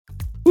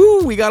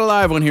Woo! We got a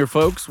live one here,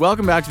 folks.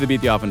 Welcome back to the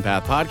Beat the Often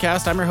Path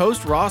podcast. I'm your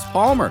host, Ross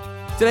Palmer.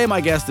 Today,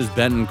 my guest is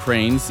Benton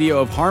Crane,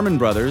 CEO of Harmon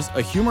Brothers,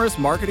 a humorous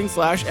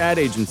marketing/ad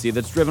agency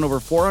that's driven over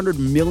 $400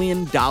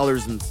 million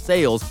in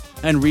sales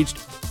and reached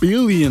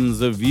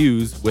billions of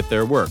views with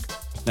their work.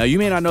 Now, you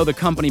may not know the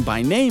company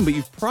by name, but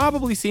you've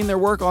probably seen their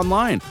work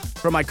online.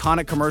 From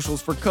iconic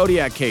commercials for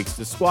Kodiak cakes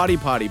to Squatty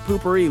Potty,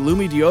 Poopery,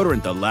 Lumi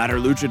deodorant, the Ladder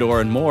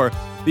Luchador, and more,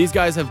 these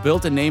guys have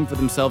built a name for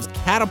themselves,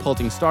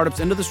 catapulting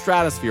startups into the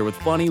stratosphere with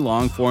funny,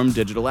 long-form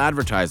digital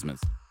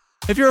advertisements.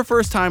 If you're a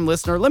first-time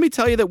listener, let me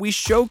tell you that we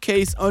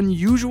showcase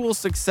unusual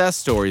success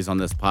stories on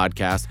this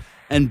podcast,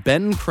 and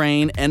Benton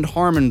Crane and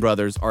Harmon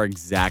Brothers are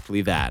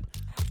exactly that.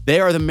 They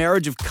are the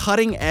marriage of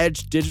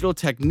cutting-edge digital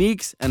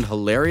techniques and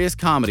hilarious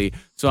comedy,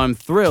 so I'm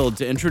thrilled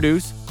to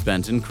introduce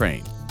Benton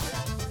Crane.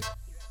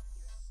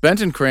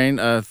 Benton Crane,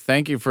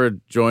 thank you for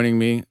joining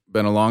me.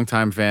 Been a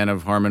longtime fan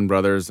of Harmon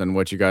Brothers and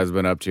what you guys have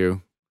been up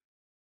to.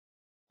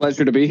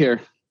 Pleasure to be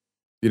here.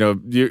 You know,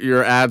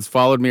 your ads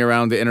followed me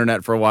around the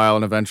internet for a while,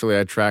 and eventually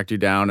I tracked you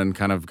down and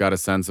kind of got a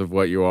sense of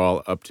what you're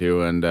all up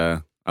to, and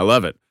I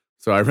love it.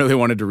 So I really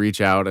wanted to reach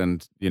out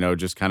and,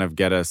 just kind of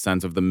get a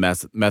sense of the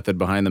method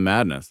behind the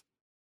madness.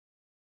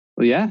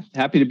 Well, yeah,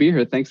 happy to be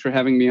here. Thanks for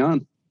having me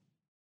on.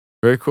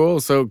 Very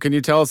cool. So can you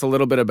tell us a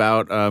little bit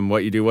about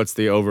what you do? What's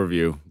the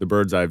overview, the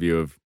bird's eye view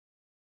of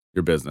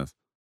your business?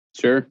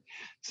 Sure.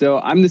 So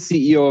I'm the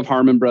CEO of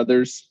Harmon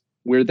Brothers.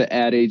 We're the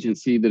ad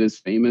agency that is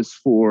famous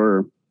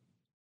for,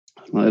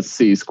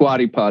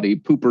 Squatty Potty,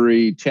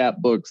 Poopery,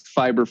 Chatbooks,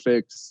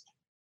 FiberFix,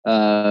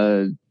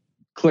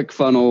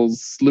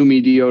 ClickFunnels,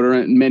 Lumi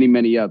deodorant, and many,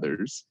 many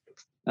others.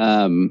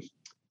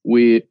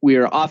 We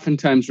are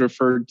oftentimes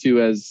referred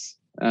to as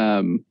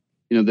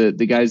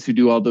the guys who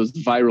do all those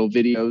viral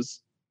videos.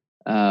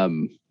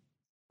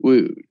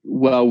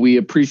 We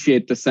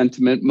appreciate the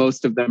sentiment.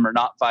 Most of them are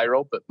not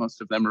viral, but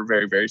most of them are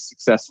very, very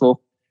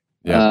successful.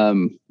 Yeah.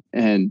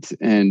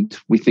 And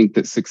we think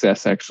that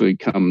success actually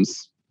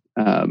comes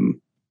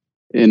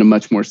in a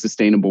much more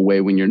sustainable way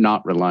when you're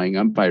not relying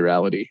on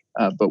virality.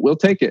 But we'll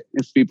take it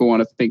if people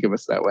want to think of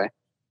us that way.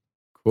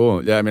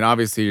 Cool. Yeah, I mean,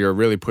 obviously, you're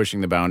really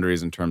pushing the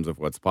boundaries in terms of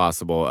what's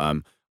possible.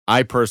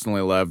 I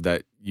personally love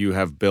that you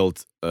have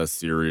built a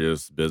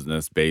serious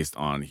business based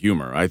on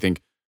humor. I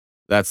think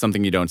that's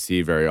something you don't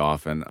see very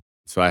often.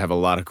 So I have a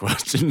lot of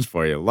questions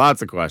for you,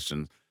 lots of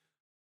questions.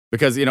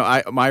 Because,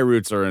 my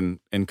roots are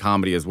in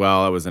comedy as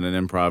well. I was in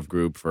an improv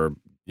group for,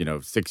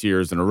 6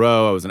 years in a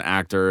row. I was an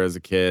actor as a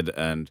kid.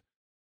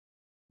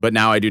 But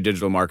now I do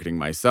digital marketing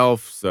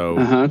myself.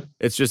 So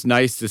It's just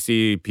nice to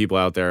see people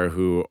out there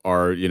who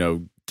are,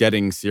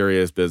 getting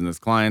serious business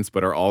clients,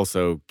 but are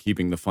also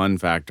keeping the fun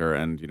factor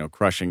and,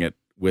 crushing it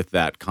with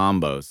that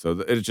combo.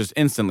 So it just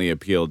instantly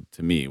appealed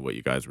to me what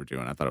you guys were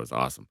doing. I thought it was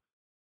awesome.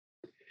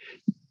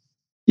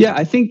 Yeah,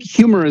 I think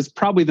humor is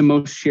probably the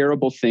most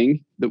shareable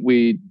thing that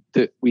we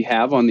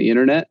have on the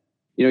internet.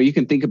 You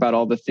can think about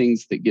all the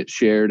things that get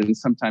shared, and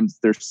sometimes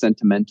they're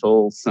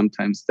sentimental,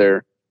 sometimes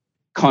they're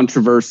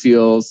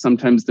controversial,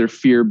 sometimes they're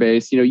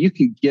fear-based. You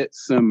can get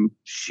some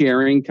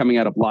sharing coming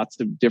out of lots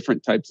of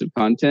different types of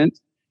content,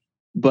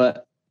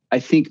 but I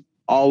think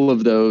all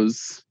of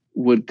those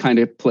would kind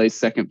of play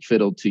second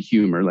fiddle to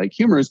humor. Like,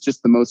 humor is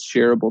just the most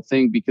shareable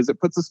thing because it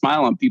puts a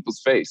smile on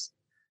people's face.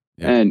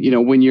 Yeah. And,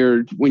 when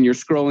you're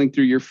scrolling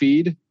through your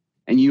feed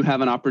and you have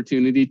an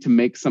opportunity to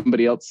make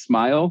somebody else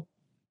smile,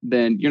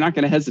 then you're not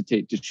going to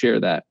hesitate to share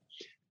that.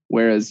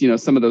 Whereas,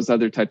 some of those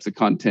other types of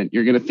content,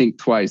 you're going to think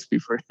twice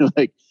before you're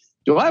like,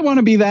 do I want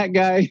to be that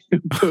guy who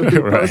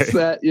posts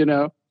that,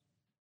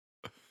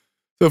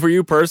 So for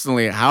you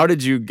personally, how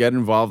did you get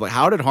involved? Like,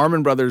 how did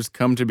Harmon Brothers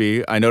come to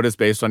be? I noticed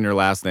based on your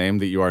last name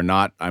that you are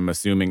not, I'm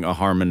assuming, a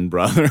Harmon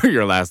brother.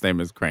 Your last name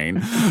is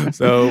Crane.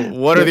 So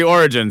what are the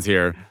origins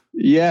here?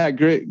 Yeah,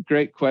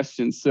 great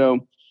question.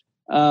 So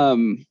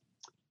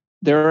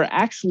there are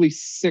actually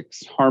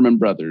 6 Harmon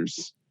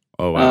brothers.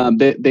 Oh, wow.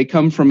 They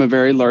come from a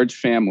very large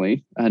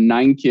family,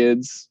 9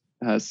 kids,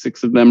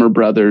 6 of them are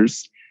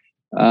brothers.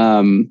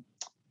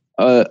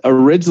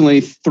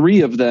 Originally,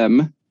 3 of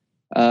them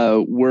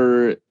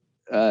were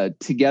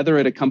together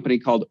at a company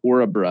called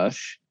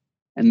AuraBrush,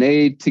 and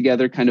they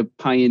together kind of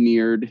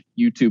pioneered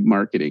YouTube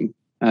marketing.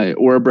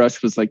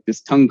 AuraBrush was like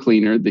this tongue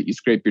cleaner that you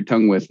scrape your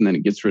tongue with, and then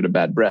it gets rid of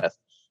bad breath.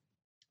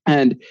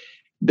 And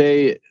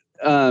they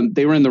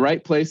were in the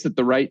right place at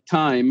the right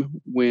time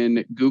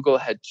when Google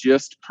had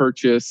just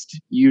purchased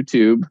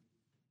YouTube.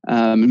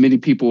 Many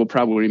people will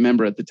probably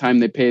remember at the time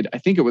they paid, I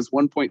think it was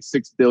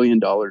 $1.6 billion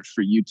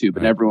for YouTube,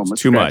 and everyone was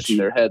scratching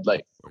their head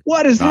like,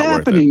 what is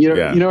happening?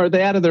 Are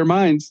they out of their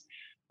minds?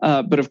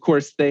 But of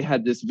course, they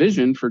had this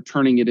vision for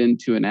turning it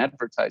into an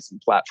advertising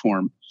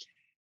platform.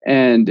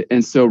 And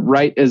so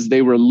right as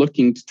they were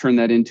looking to turn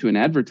that into an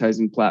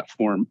advertising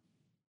platform,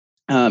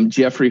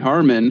 Jeffrey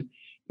Harmon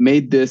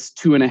made this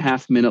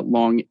 2.5-minute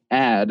long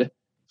ad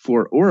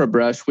for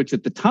AuraBrush, which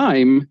at the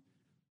time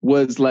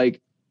was like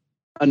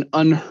an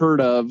unheard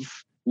of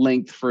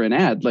length for an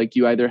ad. Like,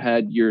 you either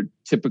had your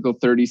typical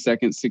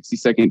 30-second,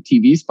 60-second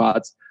TV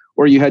spots,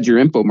 or you had your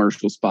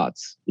infomercial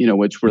spots,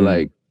 which were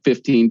like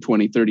 15,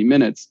 20, 30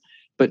 minutes.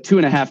 But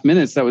 2.5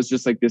 minutes, that was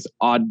just like this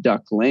odd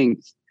duck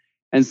length.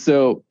 And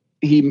so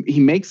he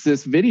makes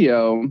this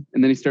video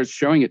and then he starts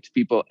showing it to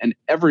people, and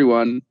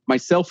everyone,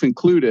 myself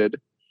included,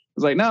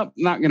 was like, no,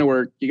 not going to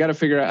work. You got to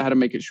figure out how to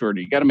make it shorter.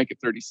 You got to make it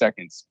 30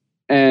 seconds.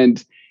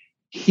 And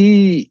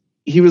he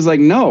was like,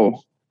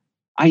 no,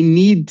 I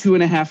need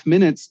 2.5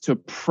 minutes to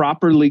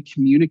properly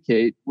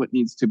communicate what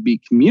needs to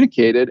be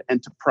communicated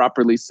and to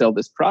properly sell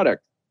this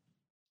product.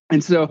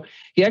 And so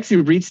he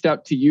actually reached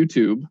out to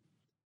YouTube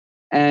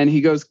and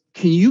he goes,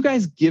 can you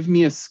guys give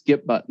me a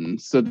skip button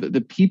so that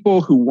the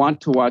people who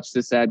want to watch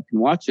this ad can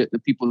watch it? The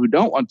people who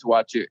don't want to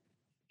watch it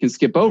can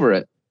skip over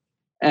it.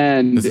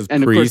 And this is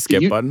and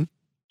pre-skip button?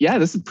 Yeah,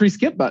 this is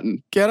pre-skip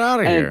button. Get out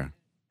of here.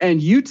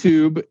 And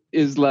YouTube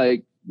is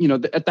like,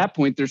 at that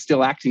point, they're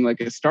still acting like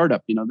a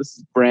startup. This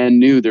is brand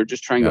new. They're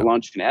just trying to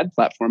launch an ad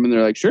platform. And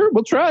they're like, sure,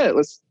 we'll try it.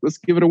 Let's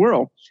give it a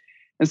whirl.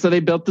 And so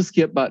they built the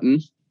skip button.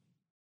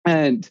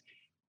 And,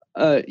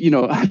 I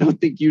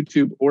don't think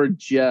YouTube or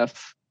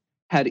Jeff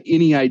had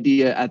any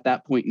idea at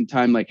that point in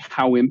time, like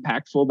how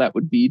impactful that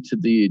would be to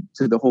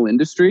the whole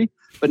industry.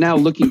 But now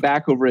looking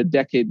back over a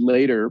decade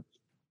later,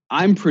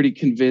 I'm pretty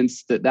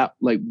convinced that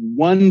like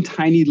one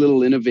tiny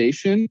little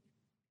innovation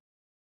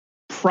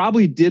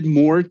probably did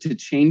more to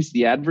change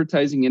the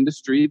advertising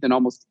industry than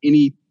almost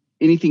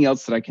anything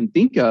else that I can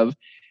think of.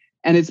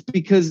 And it's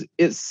because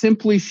it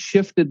simply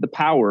shifted the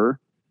power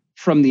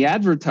from the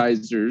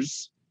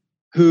advertisers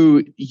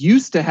who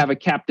used to have a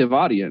captive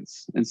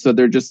audience. And so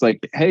they're just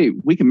like, hey,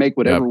 we can make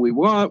whatever we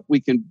want. We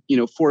can,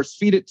 force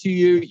feed it to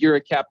you. You're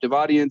a captive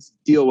audience,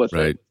 deal with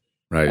it.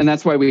 Right. And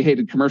that's why we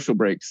hated commercial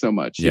breaks so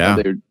much.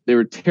 They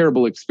were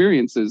terrible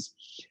experiences.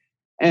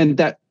 And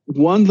that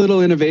one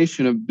little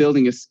innovation of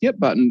building a skip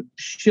button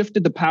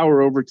shifted the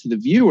power over to the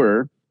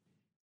viewer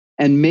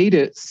and made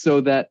it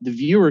so that the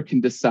viewer can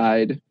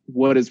decide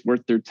what is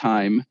worth their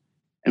time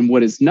and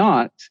what is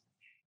not.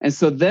 And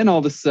so then all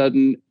of a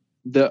sudden,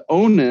 the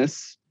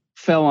onus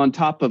fell on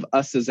top of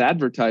us as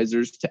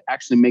advertisers to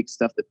actually make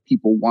stuff that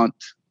people want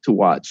to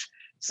watch,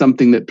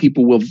 something that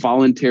people will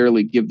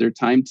voluntarily give their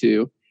time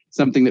to,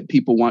 something that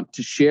people want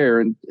to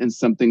share, and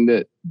something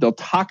that they'll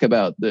talk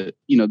about, that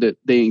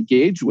they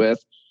engage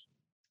with.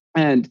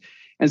 And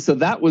so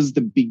that was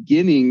the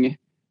beginning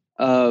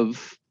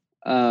of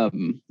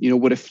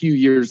what a few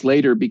years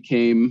later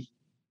became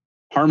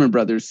Harmon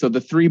Brothers. So the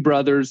three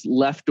brothers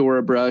left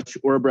Orabrush.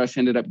 Orabrush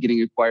ended up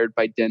getting acquired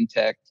by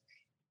Dentech.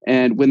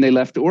 And when they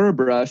left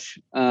Orabrush,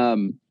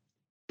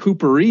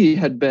 Poo-Pourri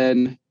had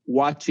been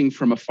watching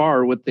from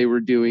afar what they were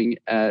doing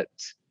at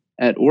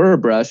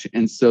Orabrush,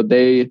 and so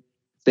they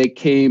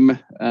came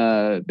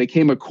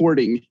a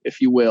courting,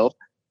 if you will,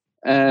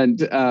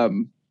 and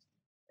so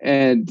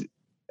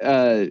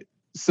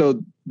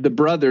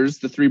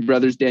the three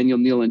brothers, Daniel,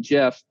 Neil, and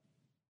Jeff,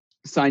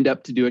 signed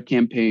up to do a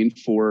campaign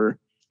for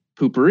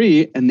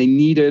Poo-Pourri, and they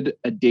needed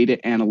a data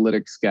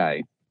analytics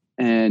guy,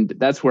 and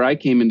that's where I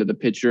came into the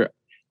picture.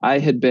 I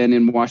had been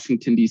in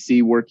Washington,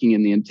 D.C. working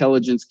in the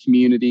intelligence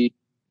community.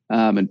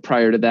 And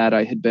prior to that,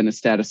 I had been a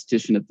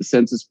statistician at the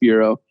Census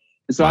Bureau.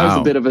 And so I was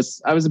a bit of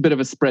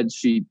a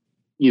spreadsheet,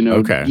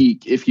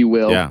 geek, if you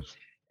will. Yeah.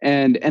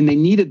 And they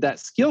needed that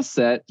skill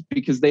set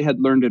because they had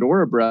learned at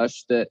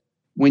Orabrush that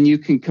when you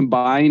can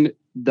combine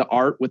the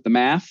art with the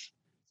math,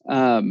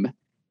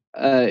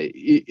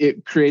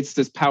 it creates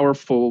this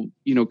powerful,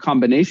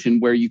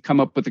 combination where you come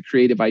up with a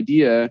creative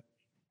idea,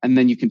 and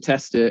then you can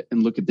test it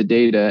and look at the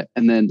data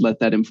and then let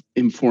that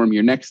inform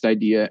your next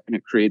idea. And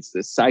it creates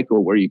this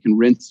cycle where you can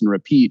rinse and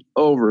repeat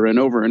over and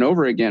over and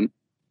over again.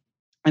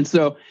 And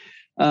so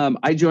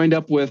I joined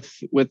up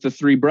with the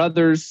three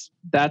brothers.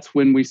 That's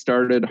when we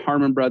started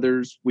Harmon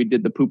Brothers. We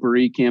did the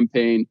Poo-Pourri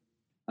campaign.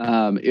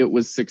 It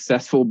was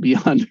successful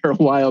beyond our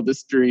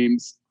wildest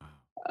dreams.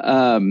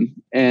 And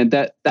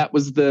that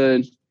was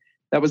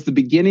the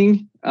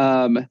beginning.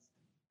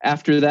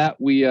 After that,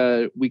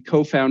 we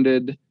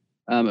co-founded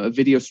a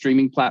video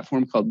streaming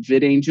platform called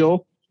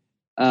VidAngel,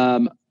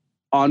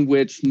 on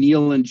which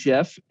Neil and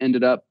Jeff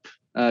ended up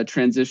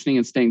transitioning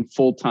and staying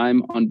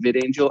full-time on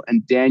VidAngel.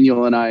 And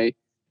Daniel and I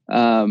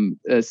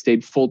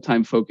stayed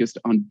full-time focused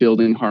on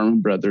building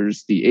Harmon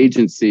Brothers, the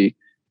agency.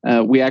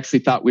 We actually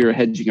thought we were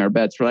hedging our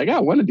bets. We're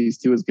like, one of these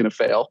two is going to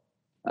fail.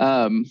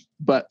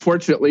 But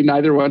fortunately,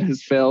 neither one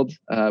has failed.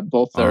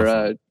 Both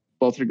are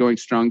going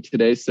strong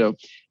today. So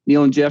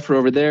Neil and Jeff are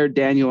over there.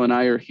 Daniel and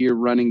I are here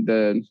running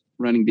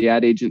the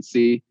ad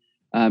agency.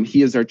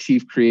 He is our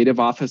chief creative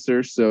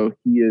officer. So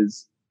he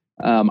is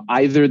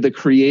either the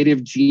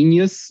creative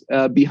genius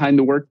behind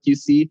the work you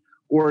see,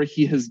 or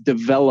he has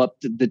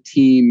developed the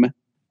team,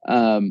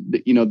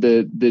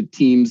 the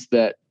teams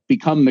that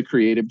become the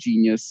creative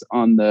genius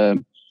on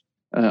the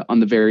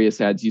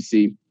various ads you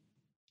see.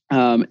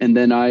 And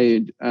then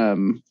I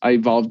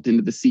evolved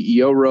into the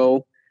CEO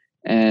role,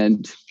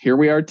 and here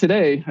we are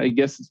today. I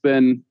guess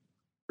we're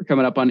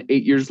coming up on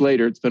 8 years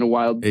later. It's been a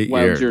wild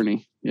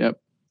journey.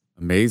 Yep.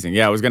 Amazing.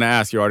 Yeah, I was going to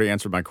ask, you already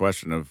answered my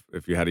question of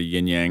if you had a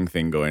yin yang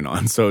thing going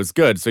on. So it's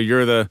good. So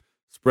you're the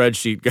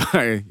spreadsheet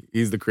guy,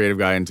 he's the creative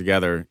guy, and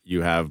together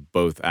you have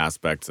both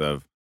aspects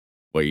of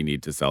what you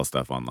need to sell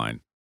stuff online.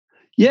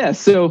 Yeah.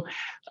 So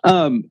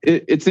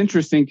it's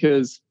interesting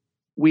because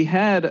we've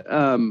had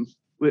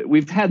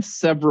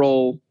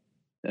several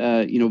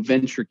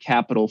venture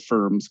capital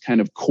firms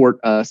kind of court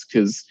us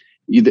because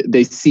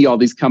they see all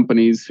these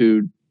companies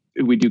who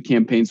we do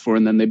campaigns for,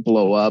 and then they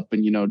blow up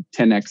and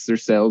 10x their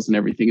sales and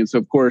everything. And so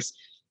of course,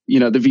 the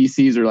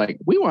VCs are like,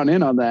 we want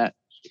in on that.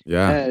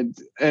 Yeah.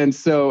 And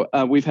so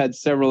we've had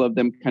several of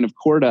them kind of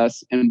court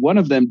us, and one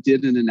of them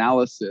did an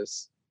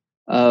analysis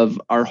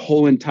of our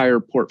whole entire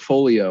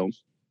portfolio,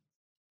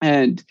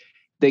 and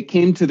they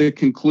came to the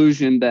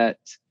conclusion that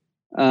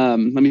let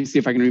me see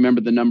if I can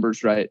remember the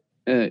numbers right.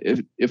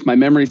 If my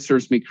memory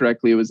serves me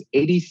correctly, it was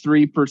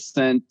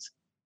 83%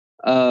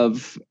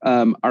 of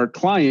our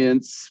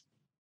clients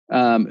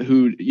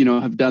who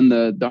have done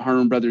the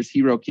Harmon Brothers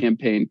Hero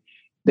campaign,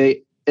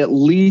 they at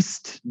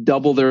least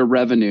double their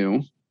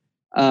revenue,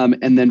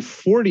 and then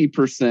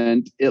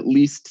 40% at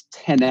least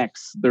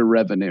 10x their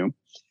revenue.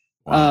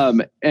 Wow.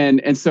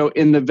 And so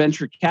in the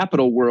venture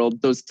capital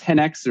world, those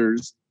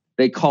 10xers,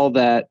 they call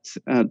that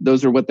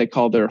those are what they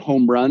call their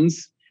home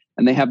runs,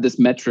 and they have this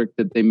metric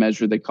that they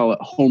measure. They call it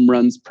home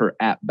runs per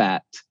at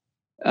bat.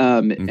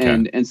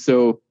 Okay. And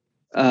so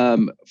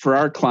for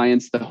our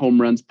clients, the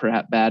home runs per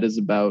at bat is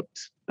about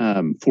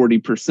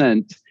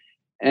 40%.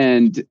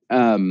 And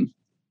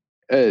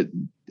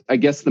I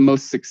guess the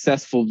most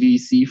successful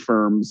VC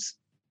firms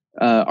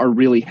are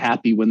really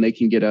happy when they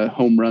can get a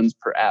home runs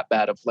per at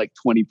bat of like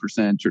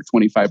 20% or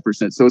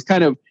 25%. So it's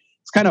kind of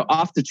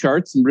off the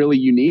charts and really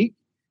unique.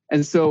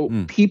 And so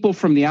people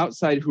from the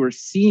outside who are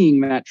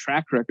seeing that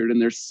track record,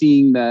 and they're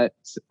seeing that,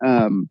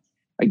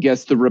 I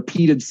guess, the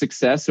repeated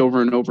success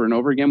over and over and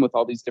over again with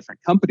all these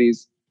different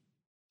companies,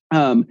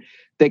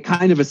 they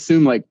kind of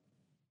assume like,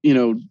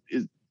 do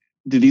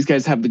these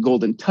guys have the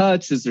golden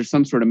touch? Is there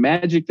some sort of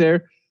magic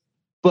there?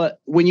 But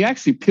when you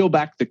actually peel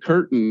back the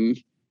curtain,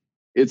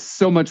 it's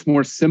so much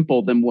more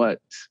simple than what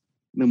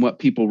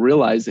people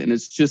realize. And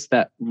it's just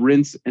that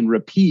rinse and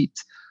repeat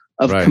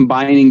of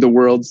combining the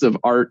worlds of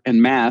art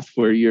and math,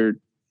 where you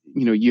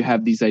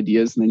have these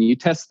ideas and then you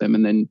test them,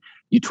 and then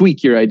you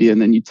tweak your idea, and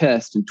then you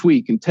test and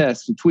tweak and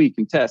test and tweak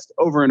and test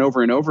over and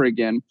over and over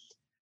again.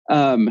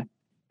 And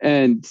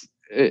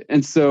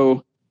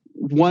so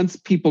once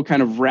people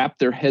kind of wrap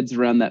their heads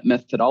around that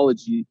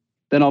methodology,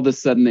 then all of a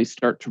sudden they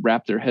start to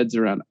wrap their heads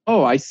around,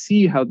 oh, I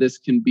see how this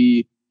can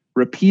be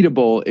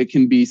repeatable. It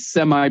can be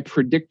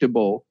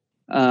semi-predictable.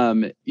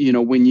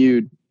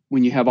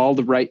 When you have all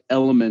the right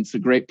elements, a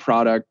great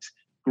product,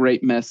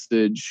 great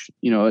message,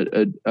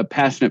 a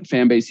passionate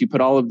fan base, you put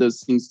all of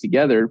those things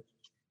together,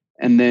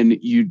 and then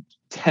you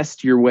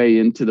test your way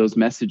into those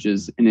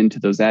messages and into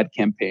those ad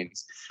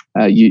campaigns.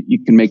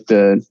 You can make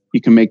the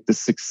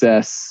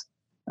success.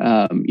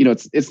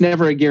 It's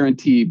never a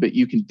guarantee, but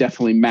you can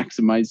definitely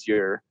maximize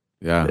your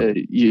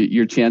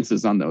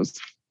chances on those.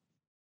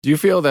 Do you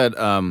feel that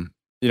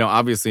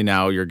obviously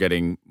now you're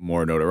getting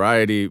more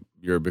notoriety,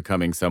 you're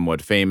becoming somewhat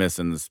famous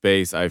in the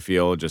space, I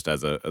feel, just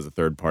as a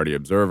third-party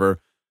observer.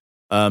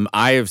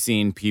 I have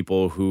seen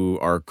people who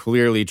are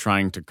clearly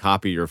trying to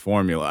copy your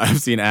formula.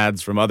 I've seen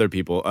ads from other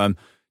people.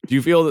 Do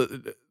you feel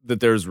that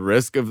there's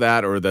risk of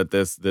that, or that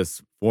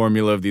this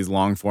formula of these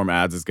long-form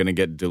ads is going to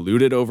get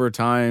diluted over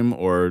time,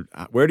 or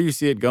where do you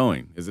see it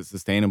going? Is it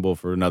sustainable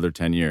for another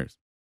 10 years?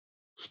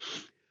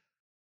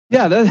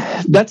 Yeah,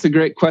 that's a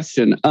great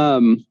question.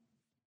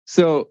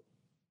 So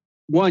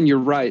one, you're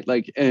right.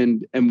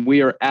 And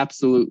we are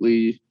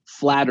absolutely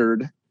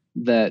flattered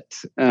that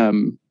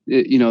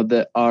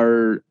that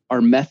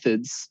our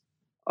methods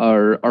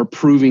are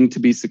proving to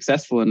be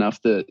successful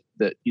enough that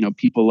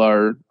people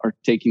are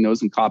taking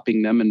those and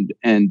copying them,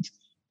 and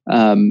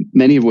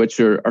many of which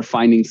are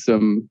finding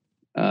some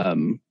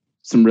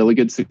really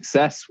good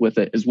success with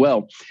it as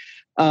well.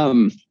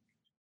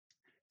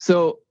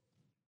 So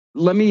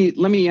let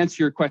me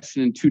answer your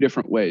question in two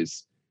different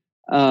ways.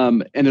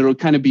 And it'll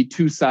kind of be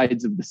two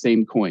sides of the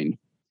same coin.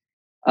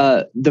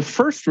 The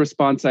first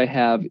response I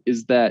have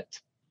is that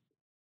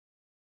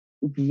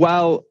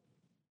while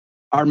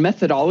our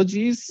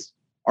methodologies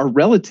are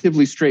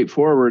relatively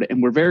straightforward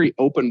and we're very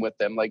open with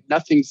them, like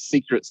nothing's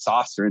secret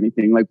sauce or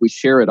anything, like we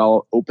share it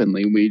all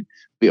openly.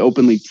 We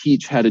openly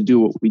teach how to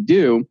do what we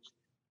do,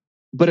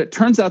 but it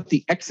turns out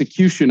the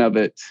execution of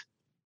it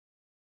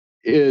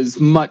is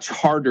much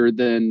harder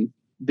than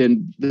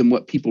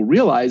what people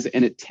realize,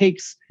 and it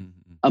takes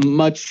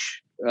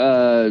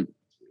a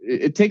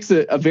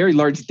very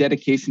large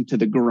dedication to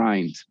the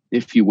grind,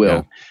 if you will.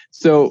 Yeah.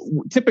 So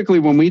typically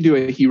when we do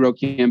a hero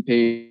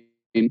campaign,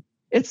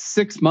 it's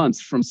 6 months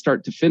from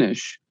start to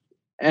finish.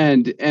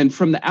 And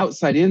from the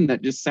outside in,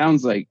 that just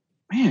sounds like,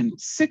 man,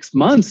 6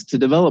 months to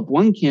develop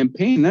one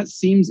campaign, that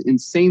seems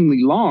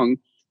insanely long.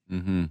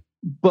 Mm-hmm.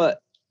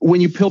 But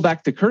when you peel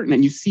back the curtain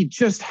and you see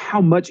just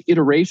how much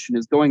iteration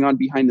is going on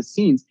behind the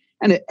scenes,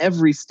 and at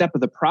every step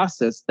of the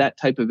process, that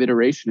type of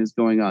iteration is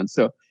going on.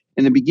 So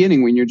in the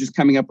beginning, when you're just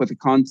coming up with a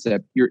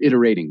concept, you're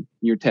iterating,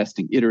 you're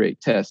testing, iterate,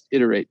 test,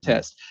 iterate,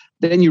 test.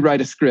 Then you write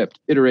a script,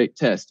 iterate,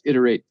 test,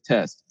 iterate,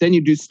 test. Then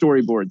you do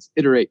storyboards,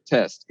 iterate,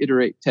 test,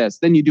 iterate,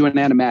 test. Then you do an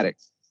animatic,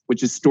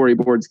 which is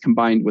storyboards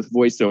combined with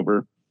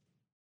voiceover.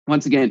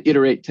 Once again,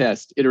 iterate,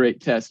 test,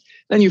 iterate, test.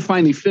 Then you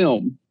finally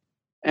film.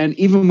 And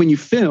even when you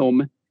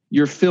film,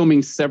 you're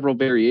filming several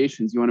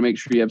variations. You want to make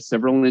sure you have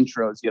several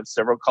intros, you have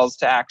several calls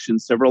to action,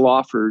 several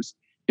offers,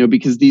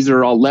 because these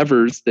are all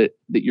levers that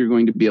you're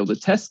going to be able to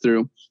test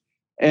through.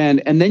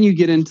 And then you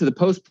get into the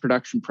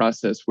post-production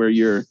process where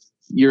you're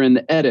in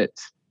the edit.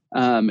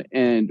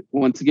 And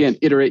once again,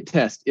 iterate,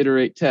 test,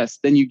 iterate, test.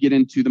 Then you get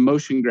into the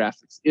motion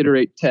graphics,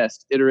 iterate,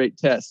 test,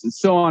 and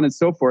so on and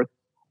so forth,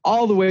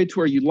 all the way to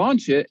where you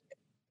launch it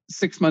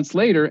 6 months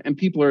later and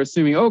people are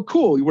assuming, oh,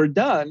 cool, we're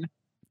done.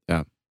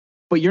 Yeah.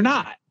 But you're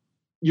not.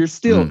 You're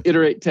still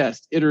iterate,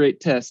 test,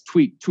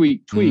 tweak.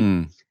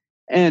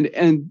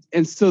 And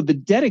so the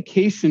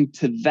dedication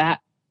to that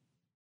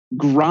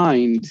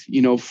grind,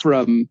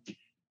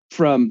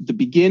 from the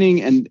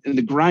beginning, and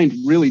the grind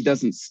really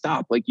doesn't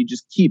stop. Like, you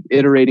just keep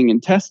iterating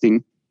and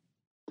testing.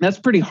 That's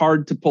pretty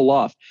hard to pull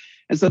off.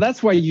 And so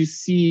that's why you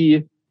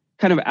see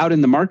kind of out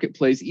in the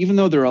marketplace, even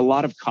though there are a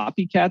lot of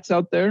copycats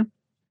out there,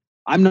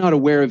 I'm not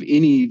aware of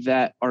any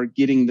that are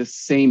getting the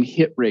same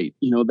hit rate,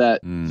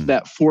 that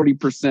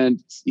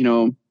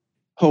 40%,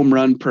 home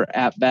run per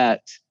at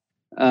bat.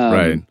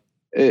 Right.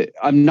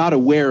 I'm not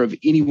aware of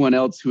anyone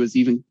else who is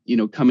even,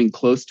 coming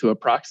close to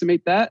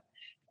approximate that.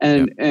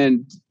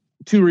 And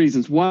two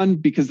reasons. One,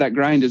 because that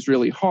grind is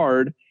really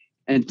hard.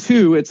 And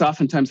two, it's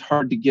oftentimes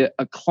hard to get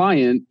a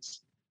client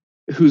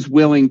who's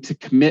willing to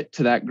commit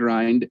to that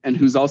grind and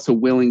who's also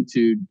willing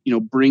to,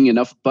 bring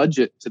enough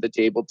budget to the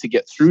table to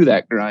get through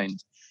that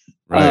grind.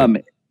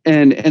 Right.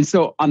 And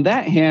so on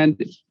that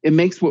hand, it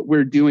makes what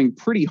we're doing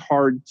pretty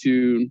hard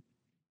to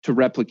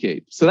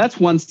replicate. So that's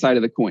one side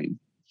of the coin.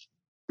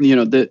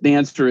 The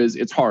answer is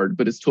it's hard,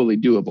 but it's totally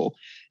doable.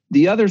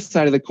 The other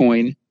side of the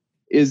coin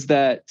is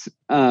that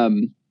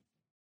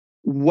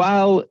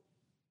while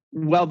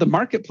the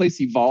marketplace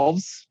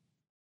evolves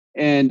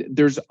and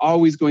there's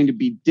always going to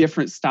be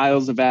different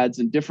styles of ads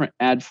and different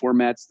ad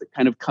formats that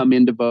kind of come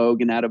into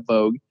vogue and out of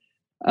vogue,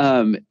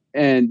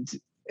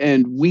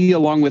 and we,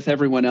 along with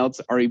everyone else,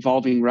 are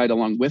evolving right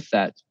along with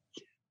that.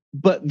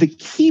 But the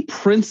key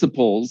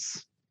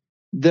principles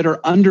that are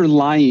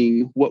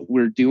underlying what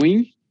we're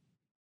doing,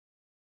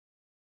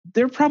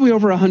 they're probably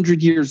over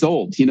 100 years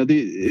old.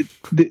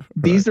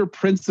 These are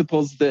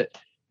principles that,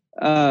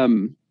 as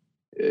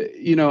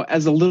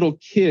a little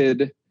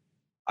kid,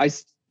 I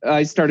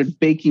started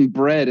baking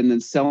bread and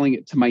then selling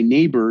it to my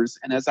neighbors.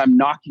 And as I'm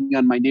knocking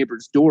on my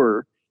neighbor's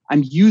door,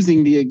 I'm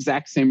using the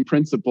exact same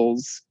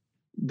principles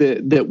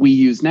that we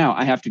use now.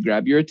 I have to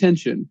grab your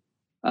attention.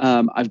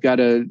 I've got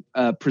to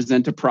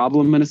present a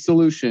problem and a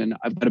solution.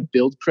 I've got to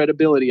build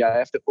credibility. I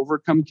have to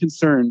overcome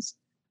concerns.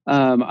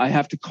 I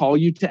have to call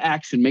you to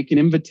action, make an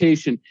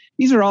invitation.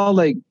 These are all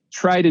like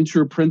tried and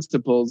true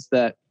principles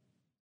that,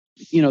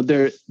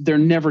 they're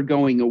never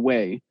going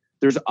away.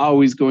 There's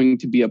always going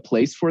to be a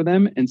place for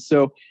them. And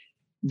so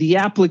the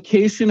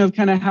application of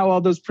kind of how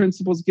all those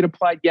principles get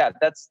applied,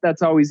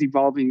 that's always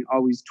evolving,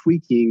 always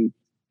tweaking.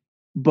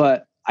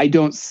 But I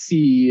don't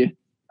see,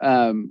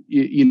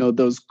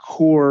 those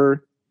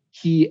core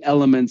key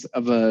elements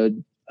of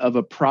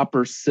a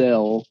proper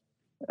sell.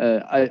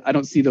 I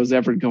don't see those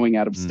ever going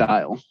out of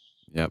style.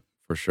 Yep,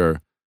 for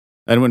sure.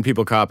 And when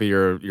people copy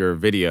your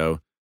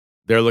video,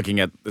 they're looking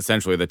at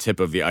essentially the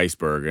tip of the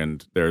iceberg,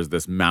 and there's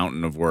this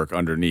mountain of work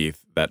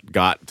underneath that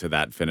got to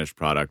that finished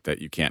product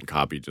that you can't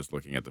copy just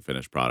looking at the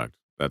finished product.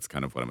 That's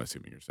kind of what I'm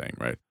assuming you're saying,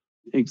 right?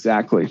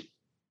 Exactly.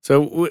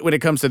 So when it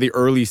comes to the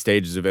early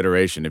stages of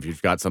iteration, if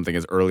you've got something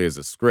as early as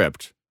a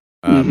script,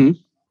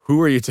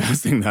 who are you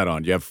testing that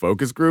on? Do you have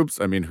focus groups?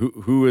 I mean,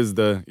 who is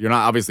you're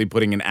not obviously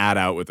putting an ad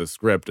out with a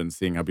script and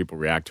seeing how people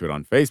react to it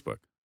on Facebook.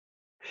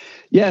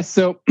 Yeah.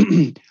 So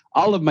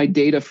all of my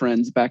data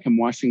friends back in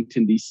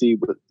Washington, D.C.,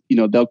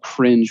 they'll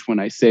cringe when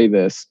I say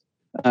this.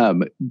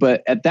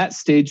 But at that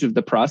stage of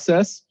the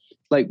process,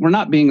 like, we're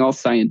not being all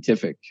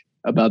scientific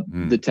about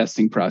the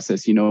testing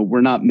process.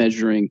 We're not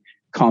measuring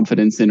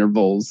confidence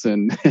intervals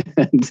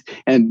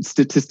and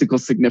statistical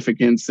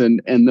significance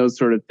and those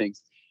sort of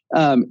things.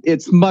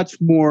 It's much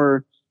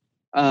more,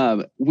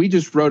 we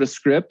just wrote a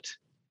script.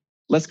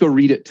 Let's go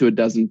read it to a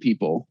dozen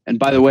people. And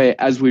by the way,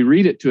 as we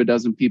read it to a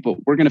dozen people,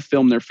 we're going to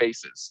film their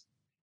faces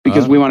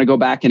because we want to go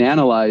back and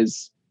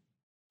analyze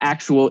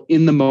actual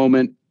in the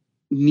moment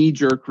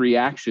knee-jerk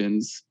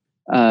reactions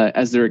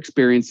as they're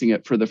experiencing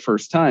it for the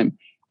first time.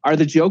 Are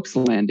the jokes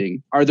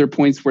landing? Are there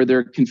points where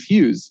they're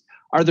confused?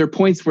 Are there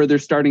points where they're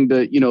starting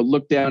to,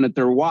 look down at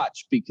their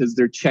watch because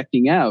they're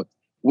checking out?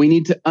 We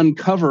need to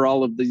uncover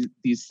all of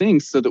these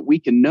things so that we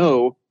can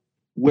know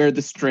where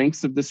the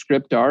strengths of the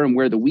script are and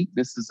where the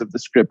weaknesses of the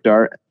script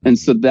are. And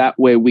so that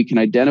way we can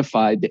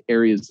identify the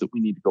areas that we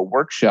need to go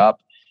workshop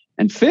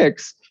and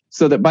fix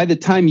so that by the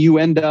time you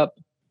end up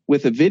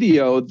with a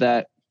video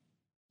that,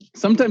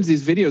 sometimes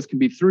these videos can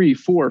be 3,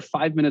 4,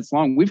 5 minutes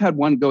long. We've had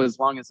one go as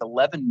long as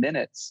 11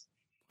 minutes.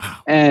 Wow.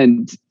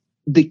 And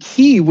the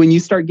key when you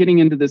start getting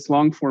into this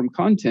long form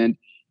content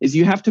is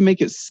you have to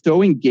make it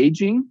so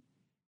engaging,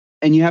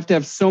 and you have to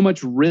have so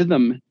much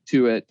rhythm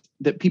to it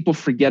that people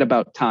forget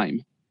about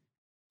time.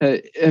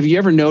 Have you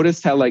ever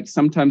noticed how, like,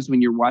 sometimes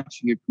when you're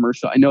watching a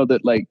commercial, I know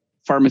that like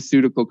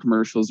pharmaceutical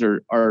commercials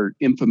are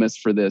infamous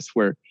for this,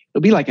 where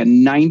it'll be like a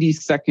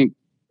 90-second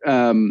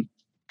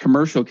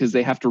commercial because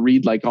they have to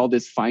read like all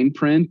this fine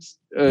print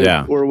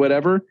or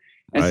whatever.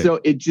 And so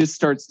it just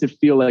starts to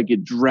feel like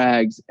it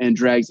drags and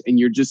drags, and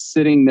you're just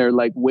sitting there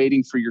like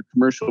waiting for your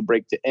commercial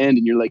break to end.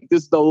 And you're like,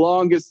 this is the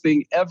longest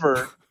thing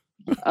ever.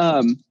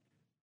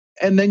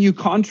 And then you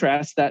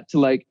contrast that to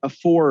like a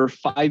 4 or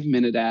 5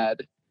 minute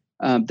ad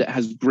that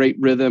has great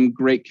rhythm,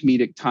 great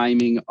comedic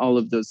timing, all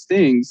of those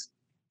things.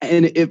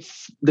 And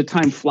the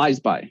time flies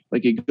by,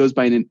 like it goes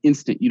by in an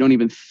instant. You don't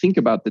even think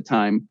about the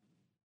time.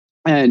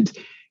 And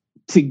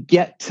to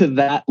get to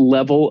that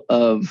level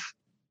of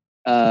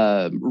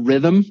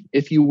rhythm,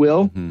 if you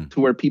will, to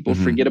where people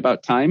forget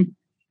about time,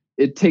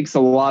 it takes a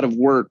lot of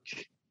work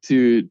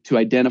to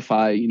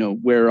identify,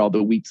 where all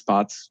the weak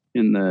spots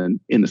in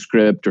the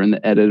script or in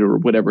the edit or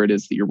whatever it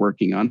is that you're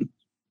working on.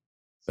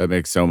 That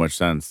makes so much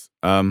sense.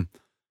 And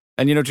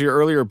to your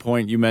earlier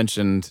point, you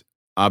mentioned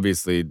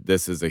obviously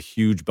this is a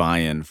huge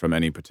buy-in from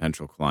any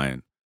potential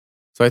client.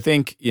 So I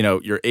think,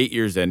 you're 8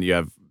 years in, you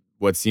have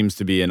what seems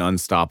to be an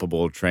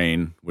unstoppable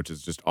train, which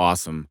is just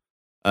awesome.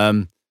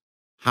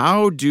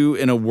 How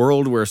in a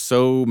world where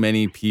so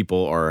many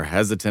people are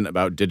hesitant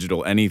about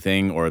digital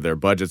anything, or their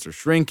budgets are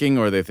shrinking,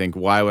 or they think,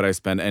 why would I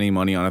spend any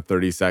money on a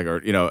 30-second or,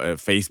 a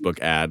Facebook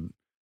ad?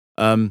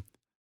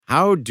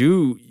 How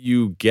do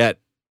you get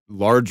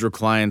larger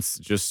clients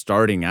just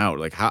starting out?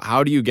 Like,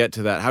 how do you get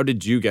to that? How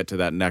did you get to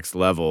that next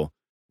level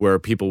where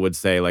people would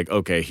say like,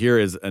 okay, here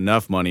is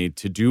enough money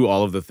to do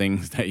all of the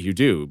things that you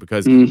do?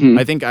 Because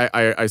I think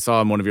I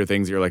saw in one of your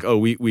things, you're like, oh,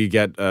 we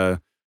get,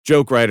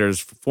 joke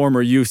writers,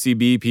 former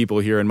UCB people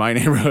here in my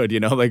neighborhood,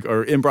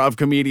 or improv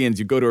comedians.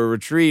 You go to a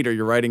retreat or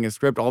you're writing a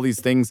script, all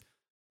these things,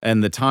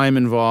 and the time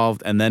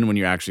involved. And then when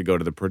you actually go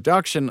to the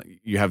production,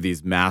 you have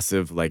these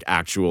massive, like,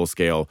 actual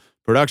scale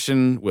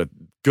production with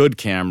good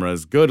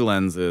cameras, good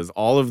lenses,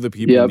 all of the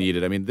people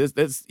needed. I mean,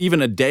 this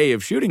even a day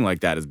of shooting like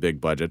that is big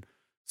budget.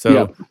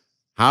 So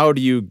how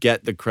do you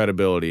get the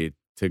credibility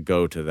to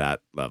go to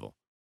that level?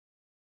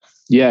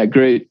 Yeah,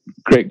 great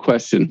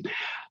question.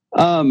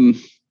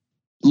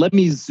 Let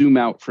me zoom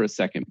out for a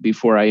second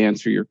before I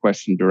answer your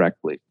question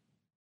directly.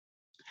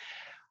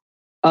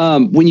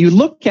 When you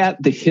look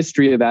at the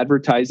history of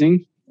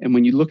advertising, and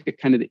when you look at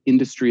kind of the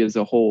industry as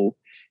a whole,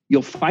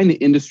 you'll find the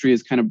industry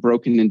is kind of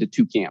broken into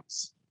two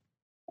camps.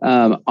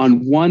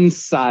 On one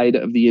side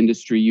of the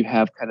industry, you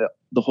have kind of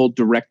the whole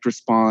direct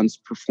response,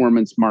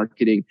 performance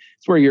marketing.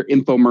 It's where your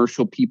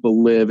infomercial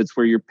people live. It's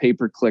where your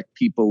pay-per-click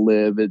people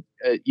live.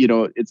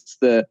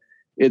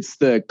 It's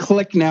the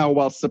click now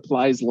while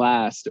supplies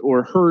last,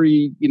 or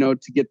hurry,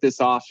 to get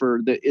this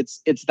offer.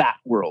 It's that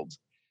world,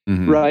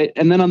 right?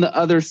 And then on the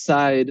other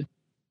side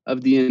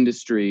of the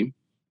industry,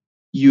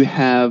 you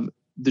have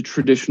the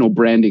traditional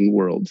branding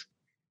world.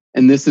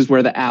 And this is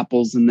where the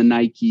Apples and the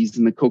Nikes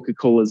and the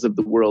Coca-Colas of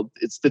the world,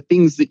 it's the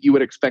things that you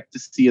would expect to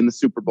see in the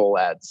Super Bowl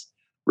ads,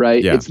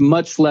 right? Yeah. It's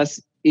much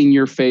less in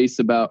your face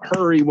about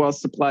hurry while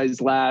supplies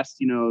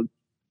last,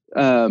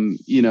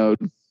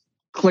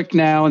 click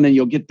now and then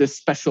you'll get this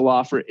special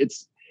offer.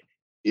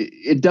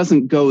 It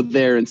doesn't go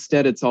there.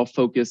 Instead, it's all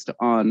focused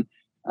on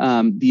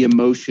the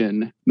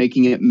emotion,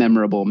 making it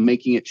memorable,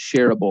 making it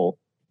shareable,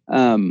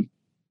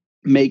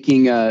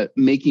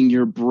 making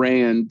your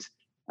brand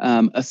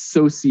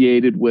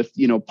associated with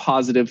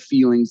positive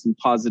feelings and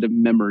positive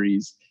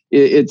memories.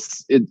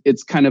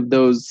 It's kind of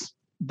those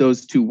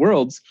two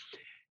worlds.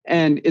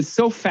 And it's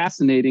so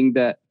fascinating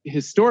that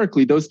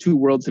historically those two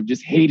worlds have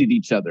just hated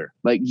each other,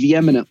 like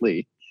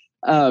vehemently.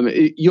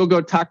 You'll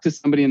go talk to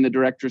somebody in the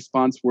direct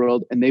response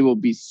world and they will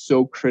be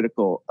so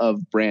critical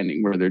of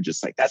branding, where they're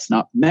just like, that's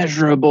not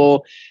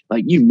measurable.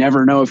 Like, you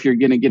never know if you're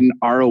going to get an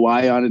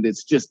ROI on it.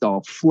 It's just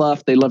all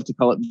fluff. They love to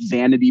call it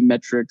vanity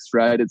metrics,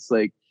 right? It's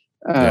like,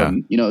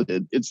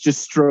 it's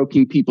just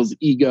stroking people's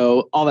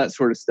ego, all that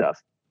sort of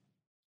stuff.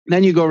 And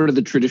then you go over to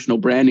the traditional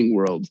branding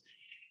world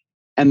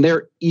and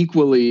they're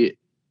equally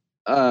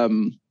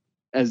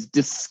as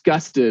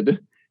disgusted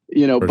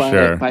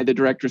by the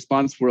direct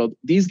response world.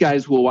 These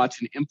guys will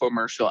watch an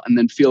infomercial and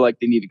then feel like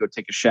they need to go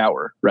take a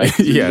shower, right?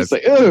 Yes. It's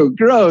like, oh,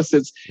 gross.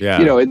 It's,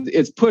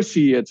 it's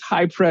pushy. It's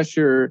high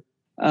pressure.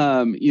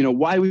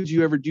 Why would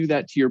you ever do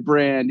that to your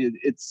brand?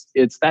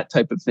 It's that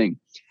type of thing.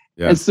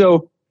 Yeah. And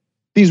so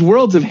these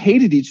worlds have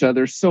hated each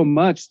other so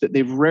much that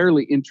they've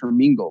rarely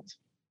intermingled.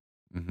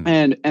 Mm-hmm.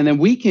 And then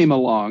we came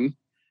along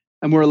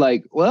and we're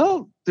like,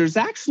 well, there's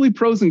actually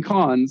pros and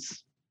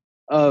cons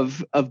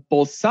of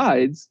both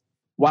sides.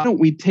 Why don't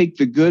we take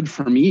the good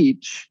from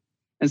each?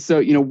 And so,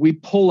 we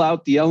pull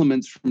out the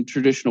elements from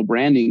traditional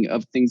branding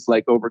of things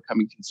like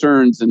overcoming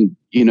concerns and,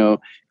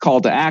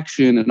 call to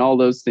action and all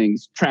those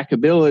things,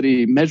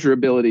 trackability,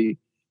 measurability.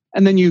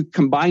 And then you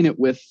combine it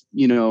with,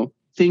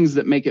 things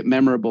that make it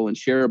memorable and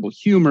shareable,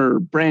 humor,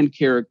 brand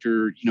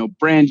character,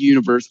 brand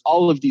universe,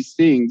 all of these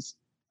things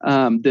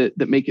that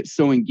make it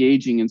so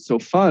engaging and so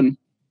fun.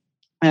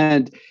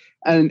 And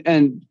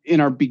in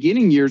our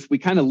beginning years, we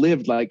kind of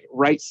lived like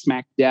right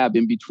smack dab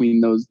in between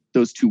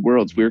those two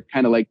worlds. We were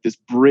kind of like this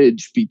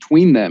bridge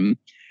between them.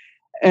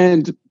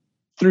 And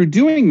through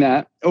doing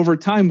that, over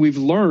time, we've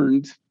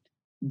learned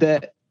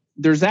that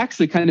there's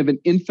actually kind of an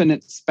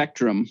infinite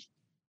spectrum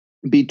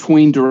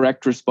between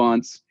direct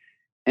response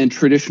and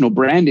traditional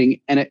branding.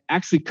 And it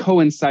actually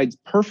coincides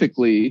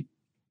perfectly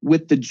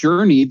with the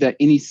journey that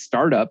any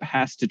startup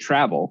has to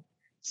travel.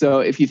 So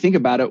if you think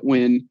about it,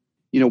 when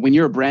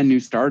you're a brand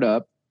new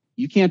startup,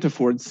 you can't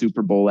afford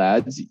Super Bowl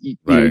ads. You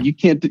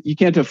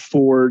can't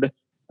afford,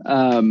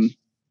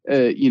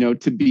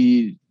 to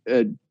be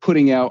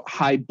putting out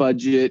high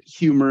budget,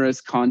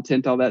 humorous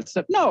content, all that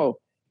stuff. No,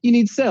 you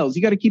need sales.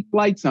 You got to keep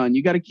lights on.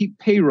 You got to keep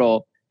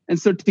payroll. And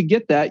so to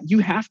get that, you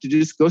have to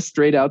just go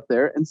straight out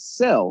there and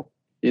sell.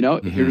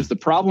 Here's the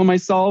problem I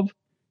solve.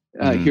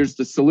 Here's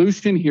the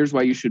solution. Here's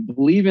why you should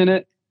believe in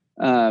it.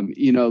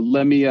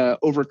 Let me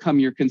overcome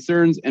your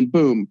concerns, and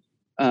boom,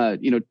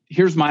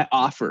 here's my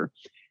offer.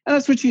 And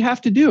that's what you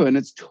have to do. And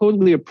it's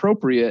totally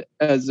appropriate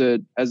as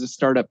a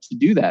startup to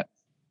do that.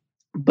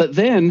 But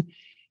then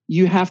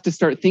you have to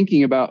start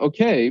thinking about,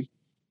 okay,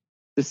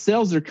 the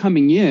sales are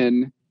coming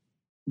in.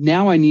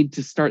 Now I need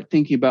to start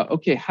thinking about,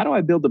 okay, how do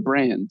I build a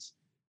brand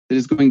that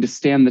is going to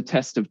stand the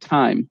test of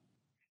time?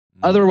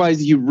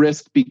 Otherwise, you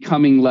risk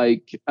becoming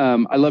like,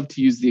 I love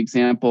to use the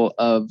example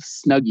of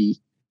Snuggie,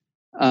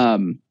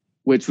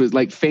 which was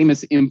like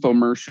famous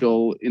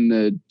infomercial in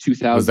the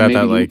 2000s. Was that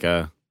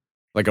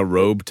like a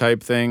robe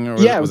type thing? Or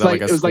yeah, was that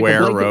like a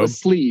square robe with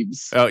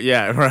sleeves. Oh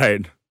yeah,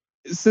 right.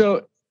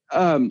 So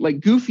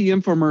like goofy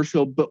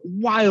infomercial, but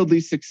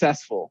wildly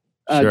successful.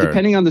 Sure.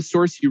 Depending on the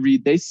source you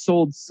read, they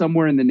sold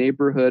somewhere in the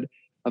neighborhood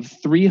of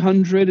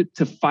 $300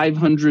 to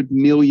 $500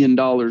 million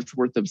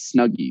worth of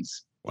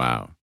Snuggies.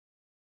 Wow.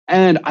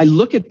 And I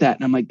look at that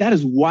and I'm like, that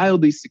is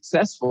wildly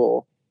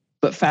successful.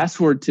 But fast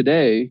forward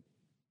today,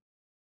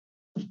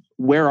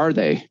 where are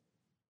they?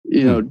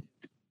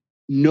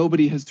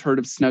 Nobody has heard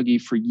of Snuggie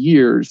for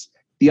years.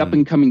 The up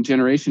and coming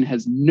generation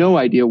has no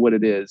idea what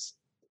it is.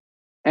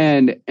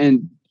 And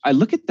I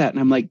look at that and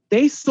I'm like,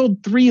 they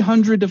sold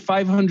 $300 to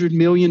 $500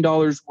 million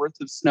worth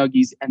of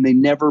Snuggies and they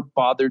never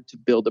bothered to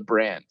build a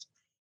brand.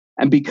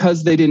 And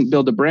because they didn't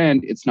build a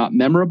brand, it's not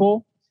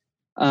memorable.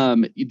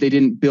 They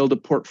didn't build a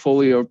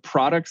portfolio of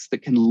products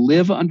that can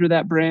live under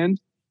that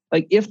brand.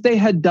 Like if they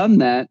had done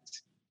that,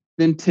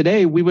 then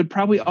today we would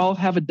probably all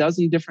have a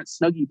dozen different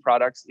Snuggie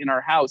products in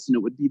our house, and it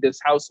would be this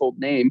household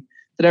name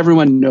that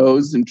everyone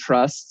knows and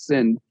trusts.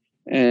 But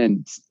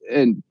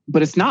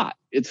it's not.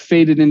 It's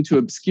faded into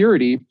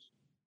obscurity,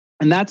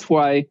 and that's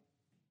why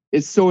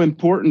it's so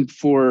important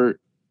for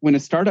when a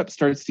startup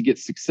starts to get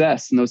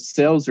success and those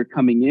sales are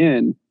coming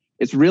in.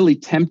 It's really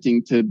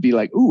tempting to be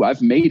like, "Ooh,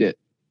 I've made it."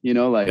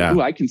 Ooh,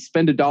 I can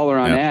spend $1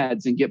 on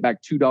ads and get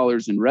back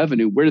 $2 in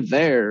revenue. We're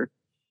there.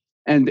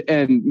 And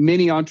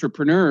many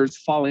entrepreneurs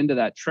fall into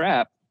that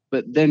trap.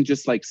 But then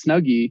just like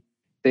Snuggie,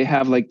 they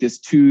have like this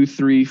 2,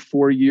 3,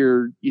 4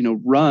 year,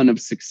 run of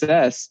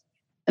success.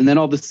 And then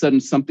all of a sudden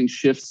something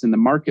shifts in the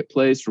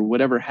marketplace or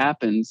whatever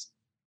happens.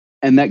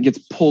 And that gets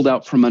pulled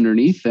out from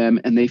underneath them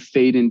and they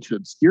fade into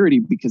obscurity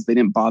because they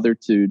didn't bother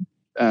to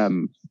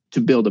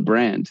build a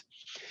brand.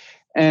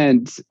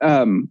 And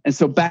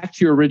so back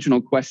to your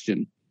original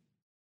question,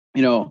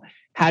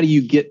 how do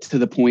you get to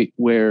the point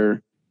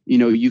where,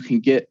 you can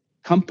get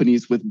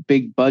companies with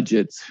big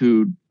budgets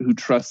who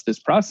trust this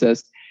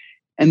process?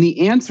 And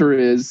the answer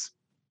is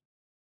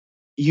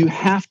you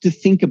have to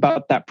think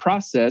about that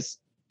process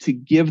to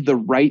give the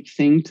right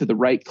thing to the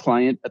right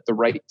client at the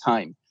right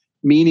time.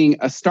 Meaning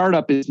a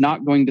startup is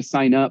not going to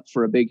sign up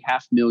for a big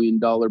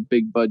 $500,000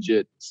 big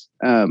budget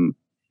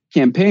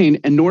campaign,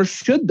 and nor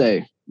should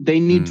they. They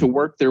need to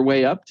work their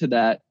way up to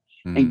that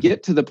and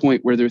get to the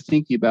point where they're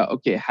thinking about,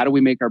 okay, how do we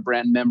make our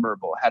brand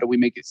memorable? How do we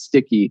make it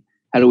sticky?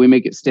 How do we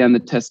make it stand the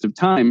test of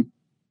time?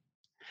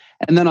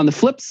 And then on the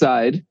flip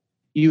side,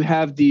 you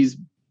have these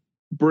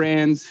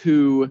brands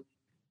who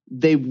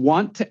they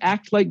want to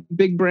act like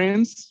big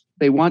brands.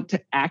 They want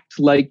to act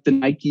like the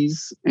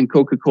Nikes and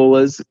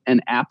Coca-Colas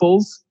and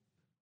Apples,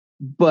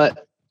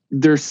 but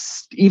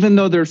even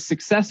though they're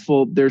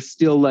successful, they're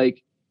still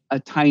like a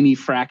tiny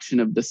fraction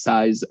of the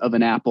size of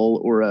an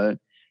Apple or a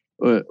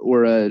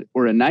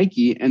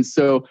Nike. And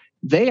so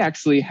they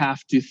actually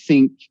have to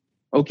think,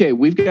 okay,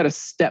 we've got to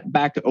step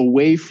back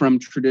away from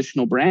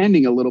traditional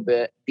branding a little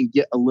bit and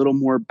get a little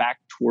more back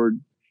toward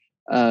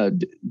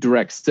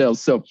direct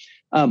sales. So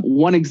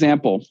one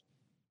example,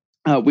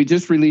 we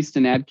just released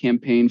an ad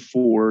campaign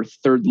for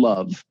Third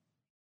Love.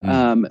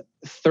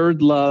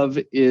 Third Love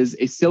is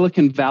a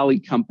Silicon Valley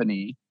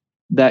company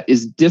that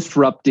is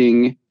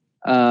disrupting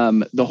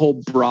the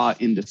whole bra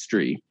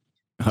industry.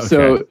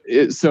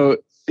 Okay. So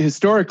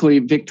historically,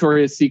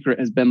 Victoria's Secret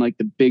has been like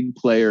the big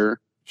player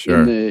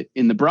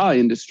in the bra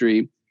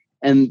industry,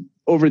 and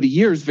over the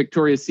years,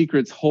 Victoria's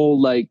Secret's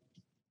whole like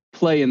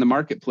play in the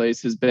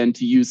marketplace has been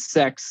to use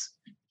sex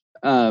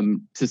to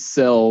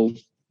sell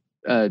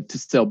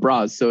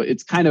bras. So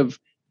it's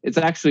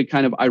actually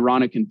kind of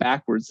ironic and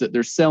backwards that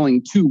they're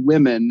selling to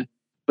women,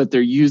 but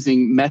they're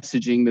using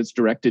messaging that's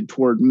directed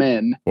toward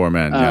men. For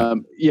men, yeah.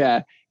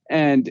 Yeah.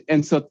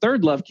 And so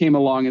Third Love came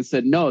along and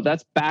said, no,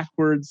 that's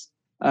backwards.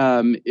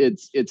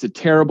 It's a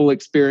terrible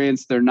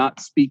experience. They're not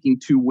speaking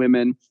to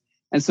women.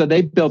 And so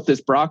they built this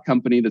bra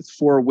company that's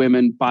for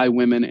women, by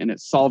women, and it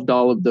solved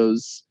all of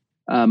those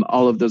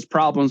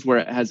problems, where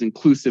it has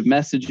inclusive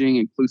messaging,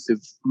 inclusive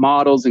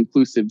models,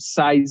 inclusive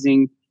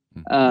sizing,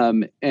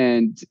 and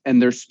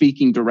they're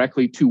speaking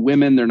directly to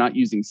women. They're not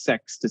using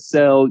sex to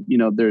sell.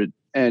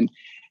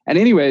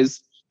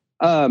 Anyways,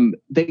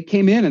 they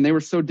came in and they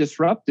were so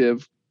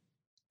disruptive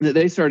that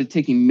they started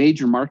taking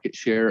major market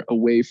share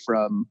away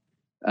from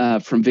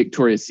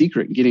Victoria's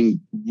Secret and getting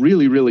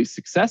really, really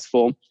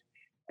successful.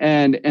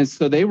 And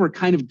so they were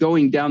kind of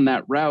going down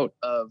that route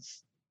of,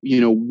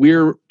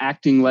 we're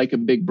acting like a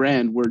big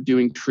brand. We're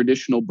doing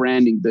traditional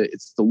branding.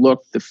 It's the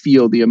look, the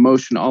feel, the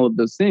emotion, all of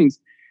those things.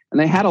 And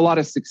they had a lot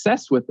of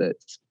success with it.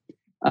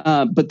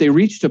 But they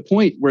reached a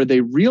point where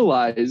they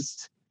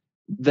realized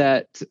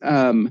that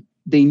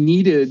they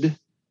needed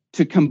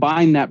to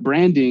combine that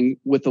branding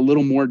with a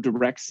little more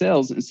direct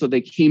sales. And so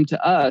they came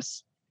to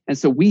us. And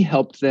so we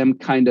helped them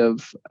kind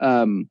of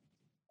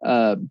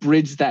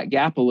bridge that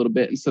gap a little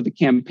bit. And so the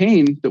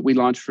campaign that we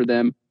launched for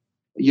them,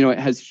 it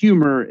has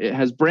humor, it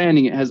has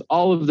branding, it has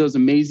all of those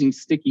amazing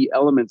sticky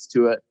elements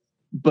to it.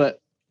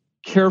 But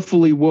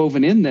carefully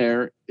woven in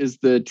there is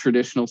the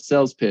traditional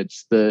sales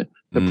pitch, the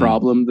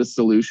problem, the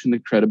solution, the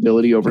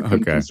credibility,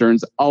 overcome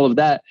concerns, all of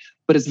that.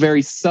 But it's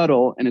very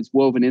subtle and it's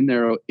woven in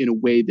there in a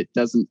way that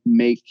doesn't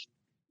make,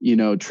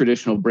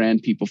 traditional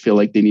brand people feel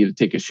like they need to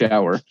take a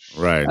shower.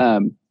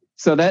 Right.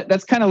 So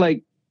that's kind of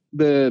like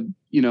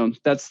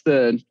that's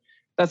the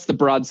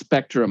broad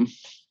spectrum.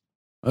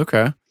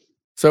 Okay.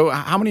 So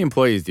how many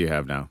employees do you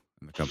have now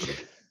in the company?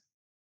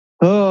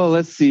 Oh,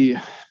 let's see.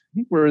 I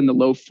think we're in the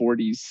low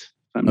 40s, if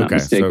I'm not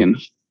mistaken.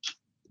 So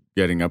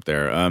getting up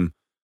there. All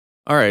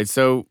right.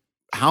 So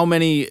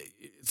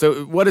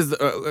what is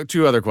the,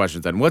 two other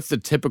questions then. What's the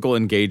typical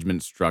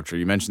engagement structure?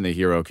 You mentioned the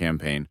hero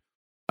campaign.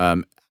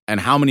 And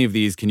how many of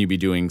these can you be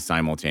doing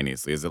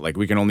simultaneously? Is it like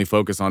we can only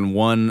focus on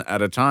one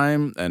at a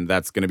time and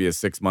that's going to be a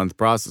 6-month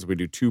process? We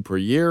do 2 per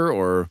year,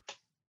 or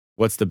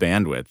what's the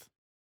bandwidth?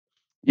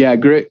 Yeah,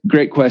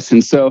 great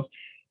question. So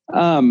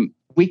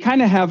we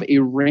kind of have a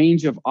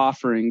range of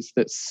offerings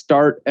that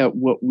start at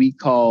what we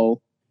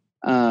call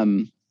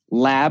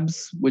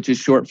labs, which is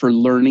short for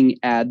Learning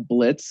Ad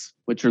Blitz,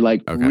 which are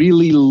like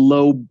really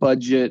low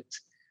budget,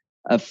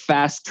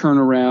 fast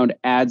turnaround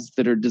ads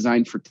that are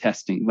designed for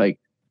testing. Like,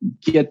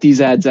 get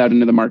these ads out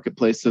into the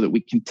marketplace so that we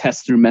can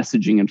test through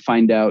messaging and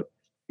find out,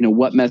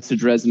 what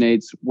message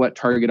resonates, what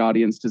target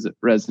audience does it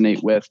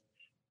resonate with.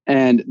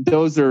 And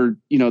those are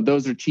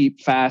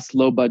cheap, fast,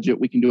 low budget.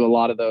 We can do a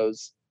lot of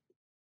those.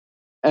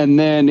 And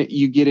then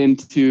you get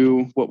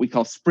into what we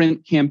call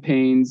sprint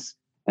campaigns,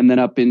 and then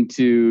up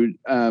into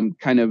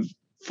kind of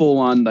full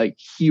on like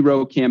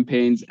hero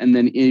campaigns, and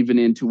then even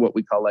into what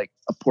we call like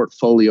a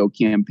portfolio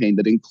campaign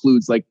that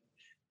includes like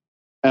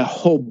a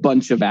whole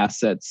bunch of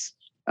assets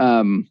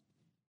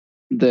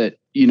that,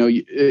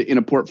 in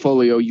a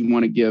portfolio, you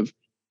want to give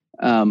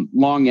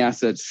long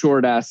assets,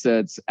 short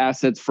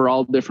assets for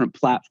all different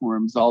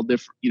platforms, all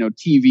different,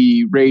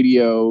 TV,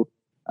 radio,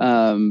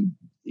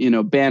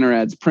 banner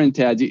ads, print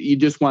ads. You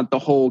just want the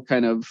whole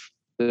kind of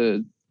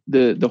the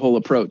whole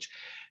approach.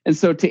 And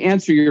so to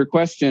answer your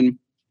question,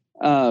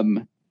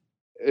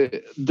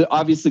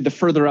 obviously the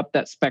further up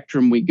that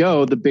spectrum we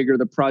go, the bigger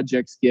the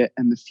projects get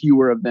and the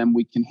fewer of them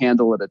we can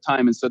handle at a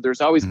time. And so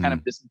there's always kind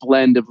of this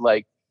blend of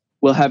like,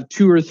 we'll have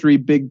 2 or 3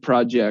 big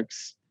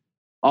projects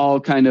all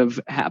kind of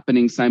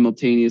happening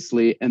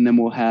simultaneously. And then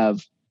we'll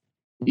have,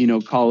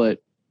 call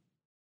it,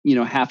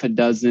 half a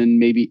dozen,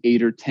 maybe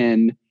 8 or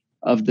 10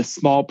 of the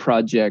small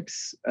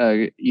projects,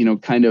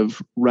 kind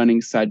of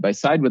running side by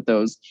side with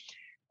those.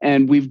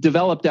 And we've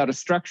developed out a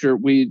structure.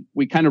 We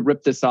kind of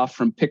ripped this off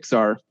from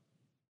Pixar,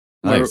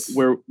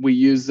 where we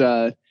use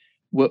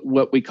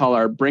what we call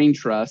our brain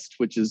trust,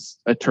 which is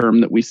a term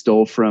that we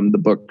stole from the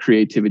book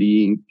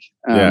Creativity Inc.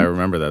 Yeah, I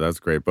remember that. That's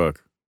a great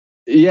book.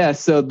 Yeah.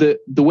 So the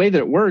way that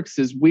it works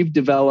is we've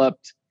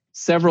developed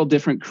several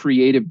different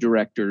creative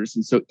directors.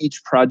 And so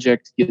each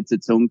project gets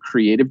its own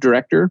creative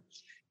director.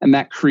 And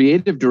that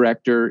creative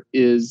director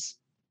is,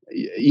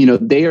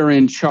 they are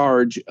in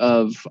charge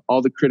of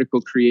all the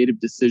critical creative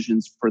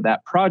decisions for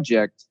that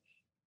project.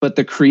 But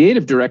the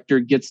creative director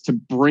gets to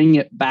bring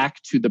it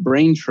back to the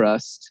brain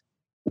trust,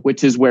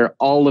 which is where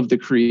all of the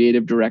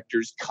creative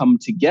directors come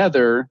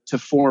together to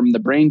form the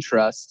brain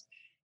trust.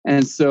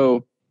 And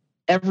so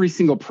every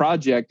single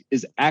project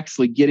is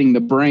actually getting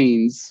the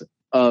brains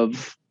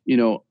of,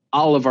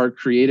 all of our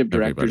creative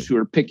directors who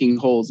are picking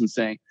holes and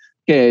saying,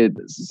 okay,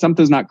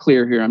 something's not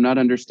clear here. I'm not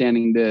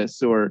understanding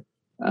this, or,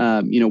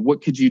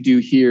 what could you do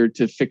here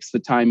to fix the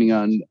timing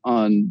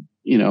on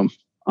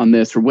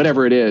this, or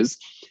whatever it is.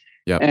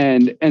 Yep.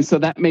 And so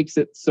that makes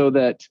it so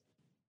that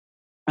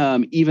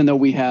even though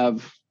we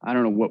have, I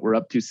don't know what we're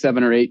up to,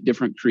 7 or 8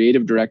 different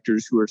creative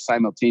directors who are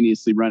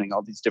simultaneously running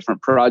all these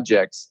different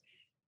projects,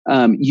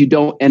 you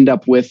don't end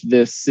up with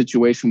this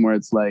situation where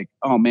it's like,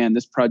 oh man,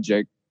 this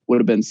project would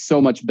have been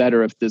so much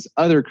better if this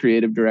other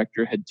creative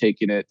director had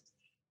taken it.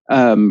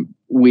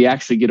 We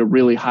actually get a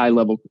really high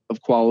level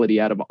of quality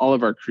out of all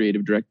of our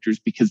creative directors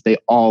because they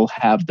all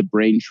have the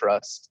brain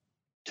trust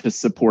to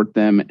support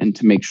them and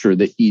to make sure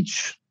that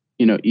each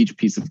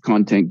piece of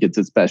content gets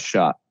its best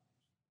shot.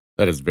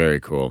 That is very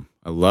cool.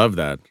 I love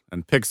that.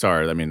 And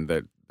Pixar, I mean,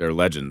 they're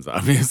legends.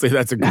 Obviously,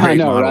 that's a great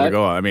model right? to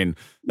go on. I mean,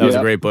 that was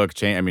a great book.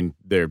 I mean,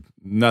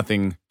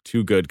 nothing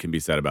too good can be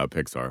said about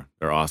Pixar.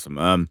 They're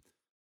awesome.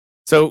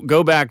 So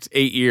go back to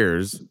 8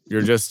 years.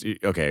 You're just,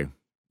 okay,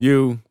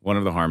 you, one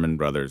of the Harmon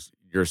brothers,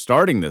 you're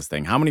starting this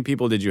thing. How many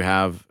people did you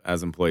have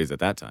as employees at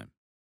that time?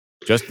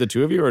 Just the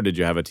two of you, or did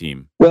you have a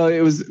team? Well,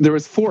 there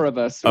was 4 of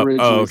us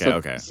originally.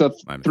 Okay. So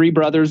 3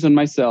 brothers and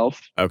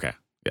myself. Okay.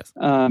 Yes.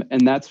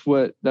 And that's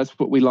what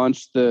we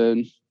launched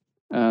the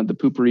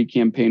Poo-Pourri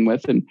campaign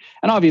with. And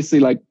obviously,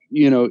 like,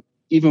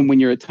 even when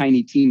you're a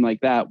tiny team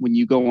like that, when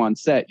you go on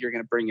set, you're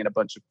going to bring in a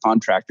bunch of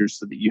contractors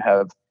so that you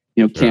have,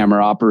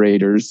 camera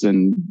operators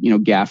and,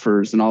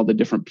 gaffers and all the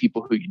different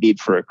people who you need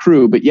for a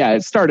crew. But yeah,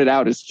 it started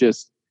out as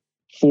just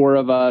 4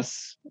 of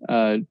us,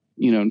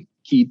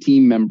 key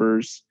team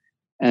members.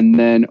 And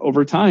then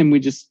over time, we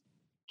just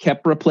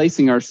kept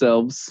replacing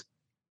ourselves.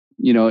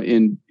 You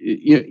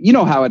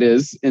know how it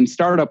is in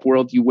startup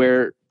world. You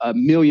wear a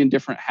million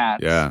different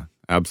hats. Yeah,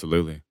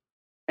 absolutely.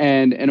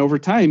 And over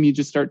time, you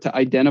just start to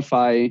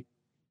identify,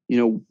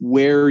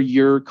 where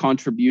your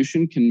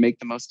contribution can make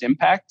the most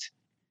impact,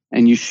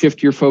 and you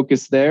shift your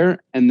focus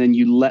there, and then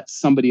you let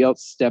somebody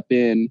else step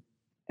in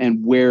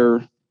and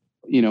wear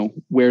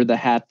the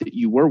hat that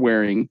you were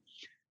wearing.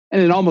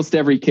 And in almost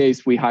every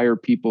case, we hire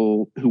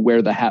people who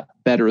wear the hat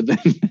better than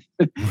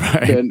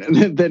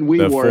than we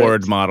wore. The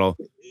Ford model.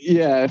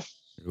 Yeah.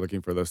 You're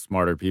looking for those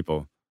smarter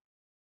people.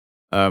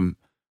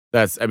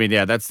 That's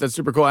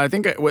super cool. I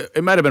think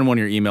it might have been one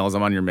of your emails.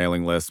 I'm on your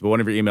mailing list, but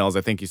one of your emails,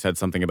 I think you said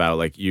something about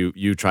like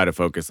you try to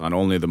focus on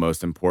only the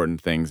most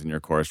important things in your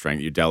core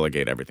strength. You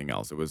delegate everything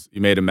else.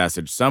 You made a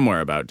message somewhere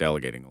about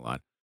delegating a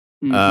lot.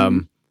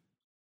 Mm-hmm.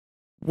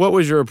 What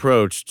was your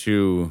approach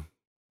to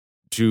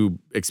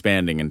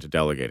expanding into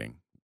delegating?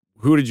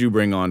 Who did you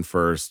bring on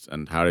first,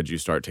 and how did you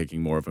start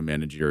taking more of a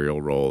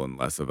managerial role and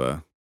less of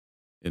a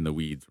in the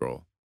weeds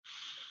role?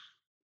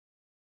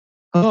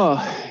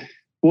 Oh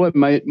boy,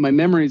 my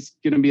memory's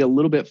going to be a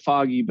little bit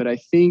foggy, but I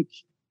think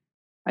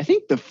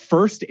the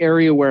first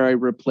area where I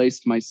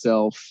replaced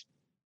myself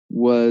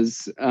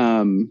was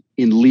in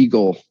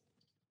legal,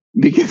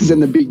 because in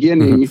the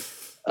beginning,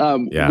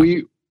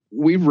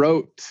 we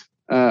wrote.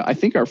 I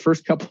think our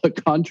first couple of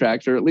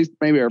contracts, or at least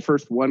maybe our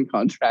first one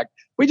contract,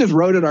 we just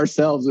wrote it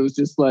ourselves. It was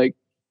just like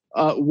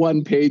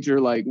one pager,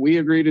 like, we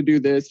agree to do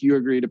this, you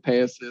agree to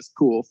pay us this,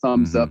 cool,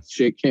 thumbs up,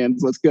 shake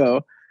hands, let's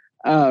go.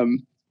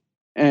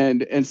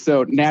 And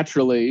so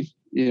naturally,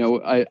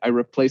 I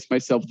replaced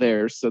myself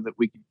there so that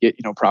we could get,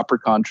 proper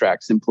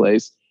contracts in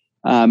place.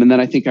 And then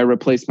I think I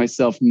replaced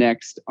myself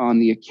next on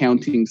the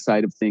accounting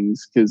side of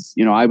things, because,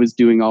 I was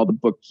doing all the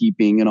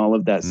bookkeeping and all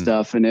of that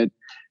stuff. And it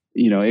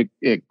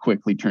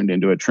quickly turned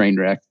into a train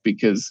wreck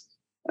because,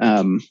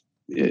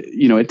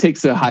 it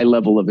takes a high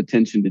level of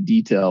attention to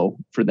detail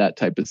for that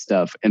type of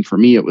stuff. And for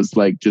me, it was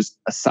like just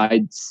a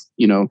side,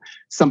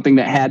 something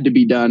that had to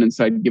be done. And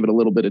so I'd give it a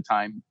little bit of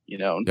time,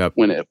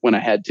 when I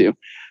had to.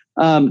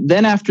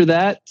 Then after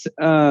that,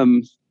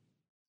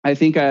 I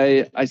think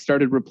I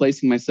started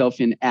replacing myself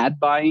in ad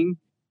buying,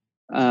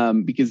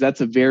 because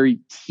that's a very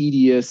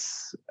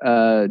tedious,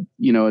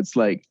 it's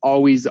like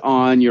always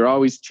on, you're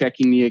always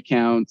checking the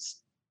accounts.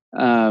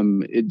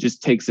 It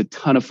just takes a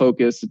ton of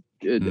focus,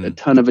 a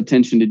ton of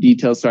attention to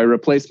detail. So I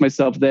replaced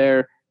myself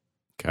there.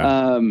 Okay.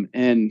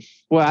 And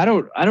well, I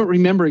don't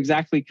remember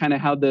exactly kind of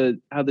how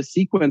the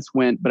sequence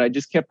went, but I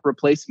just kept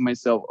replacing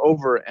myself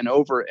over and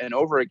over and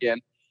over again,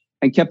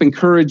 and kept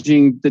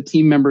encouraging the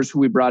team members who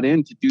we brought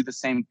in to do the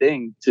same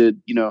thing, to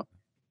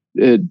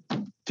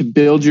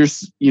build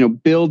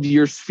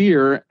your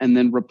sphere and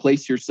then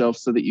replace yourself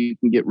so that you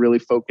can get really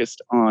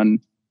focused on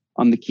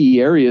the key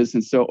areas.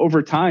 And so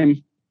over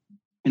time,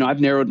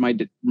 I've narrowed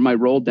my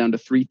role down to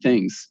 3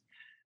 things.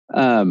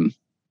 And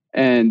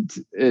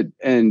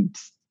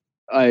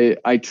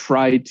I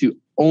try to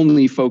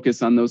only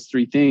focus on those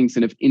 3 things.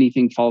 And if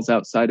anything falls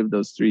outside of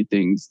those 3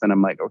 things, then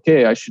I'm like,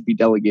 okay, I should be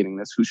delegating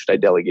this. Who should I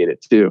delegate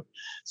it to?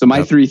 So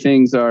my 3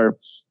 things are: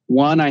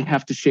 1, I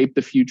have to shape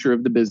the future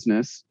of the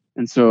business.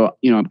 And so,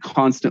 I'm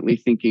constantly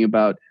thinking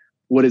about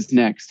what is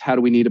next? How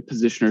do we need to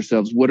position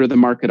ourselves? What are the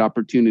market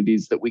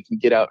opportunities that we can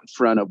get out in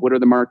front of? What are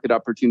the market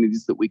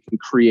opportunities that we can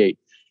create?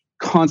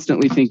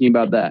 Constantly thinking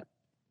about that.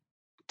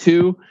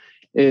 2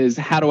 is,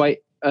 how do I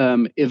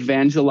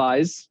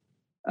evangelize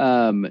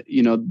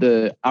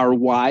our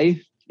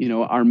why,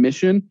 our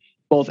mission,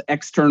 both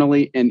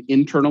externally and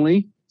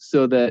internally,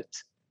 so that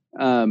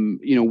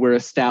we're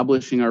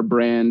establishing our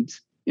brand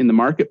in the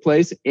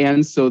marketplace,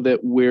 and so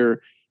that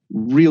we're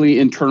really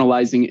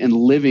internalizing and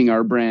living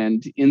our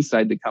brand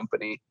inside the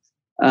company.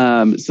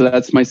 So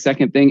that's my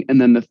second thing. And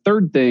then the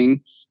third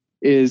thing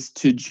is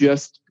to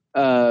just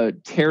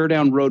tear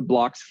down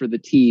roadblocks for the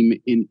team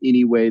in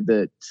any way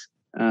that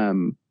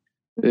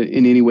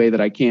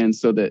I can,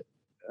 so that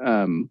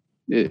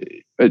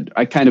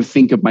I kind of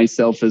think of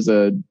myself as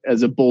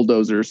a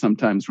bulldozer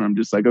sometimes, where I'm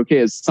just like, okay,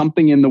 is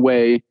something in the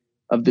way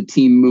of the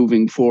team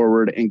moving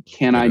forward, and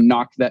can I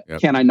knock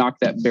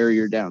that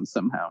barrier down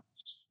somehow?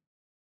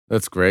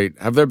 That's great.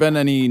 Have there been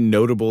any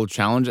notable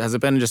challenges? Has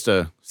it been just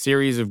a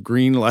series of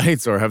green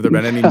lights, or have there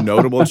been any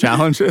notable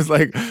challenges?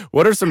 Like,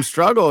 what are some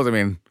struggles? I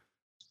mean,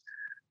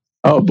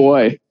 oh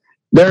boy,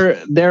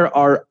 there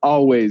are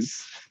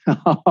always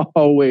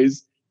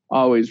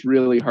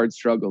really hard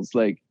struggles.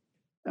 Like,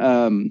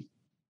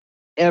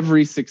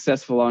 every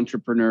successful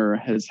entrepreneur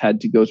has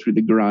had to go through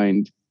the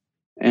grind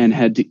and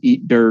had to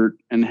eat dirt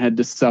and had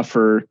to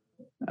suffer.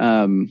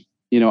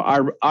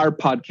 Our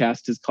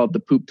podcast is called the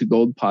Poop to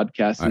Gold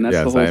podcast, and that's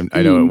the whole theme.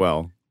 I know it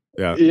well.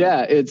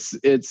 Yeah.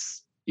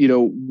 It's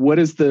what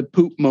is the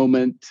poop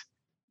moment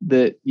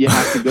that you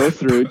have to go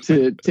through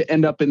to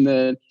end up in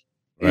the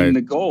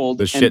gold?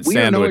 The shit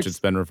sandwich it's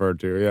been referred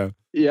to. Yeah.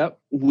 Yep.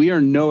 We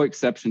are no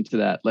exception to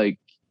that. Like,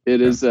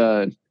 it is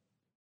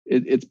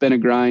it's been a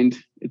grind.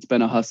 It's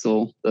been a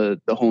hustle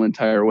the whole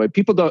entire way.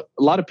 A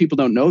lot of people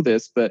don't know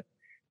this, but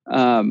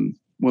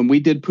when we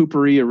did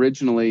Poopery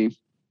originally,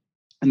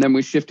 and then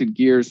we shifted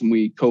gears and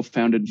we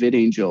co-founded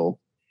VidAngel.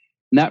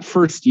 And that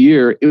first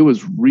year, it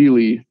was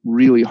really,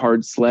 really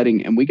hard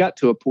sledding. And we got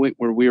to a point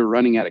where we were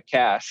running out of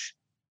cash.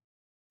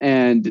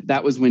 And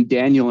that was when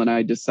Daniel and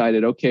I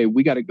decided, okay,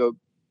 we got to go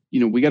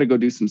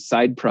do some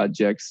side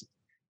projects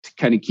to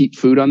kind of keep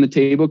food on the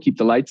table, keep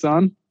the lights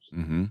on.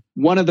 Mm-hmm.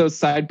 One of those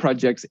side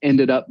projects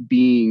ended up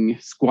being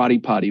Squatty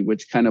Potty,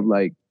 which kind of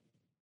like,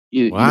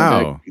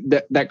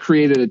 that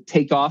created a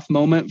takeoff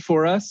moment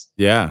for us.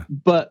 Yeah.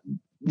 But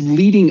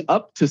leading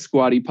up to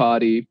Squatty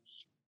Potty,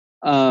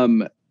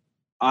 I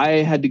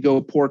had to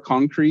go pour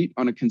concrete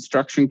on a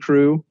construction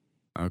crew.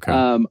 Okay.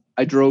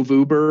 I drove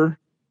Uber.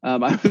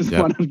 I was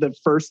one of the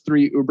first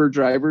 3 Uber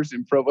drivers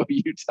in Provo,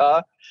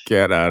 Utah.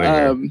 Get out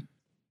of here.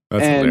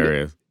 That's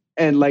hilarious.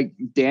 And like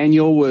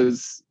Daniel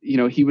was,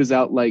 he was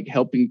out like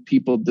helping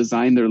people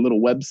design their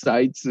little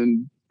websites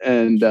and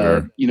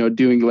Sure.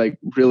 Doing like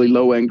really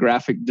low end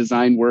graphic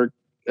design work.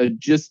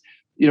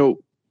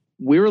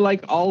 We were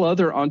like all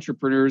other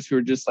entrepreneurs who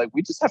are just like,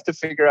 we just have to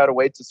figure out a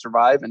way to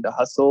survive and to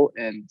hustle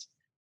and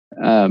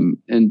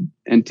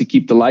to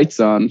keep the lights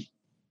on.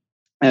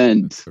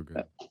 And so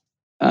good.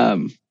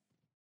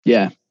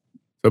 Yeah.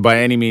 So by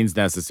any means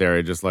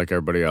necessary, just like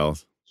everybody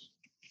else.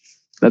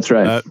 That's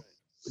right.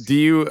 Do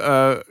you,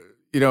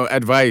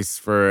 advice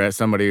for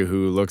somebody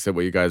who looks at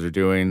what you guys are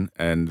doing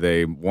and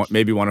they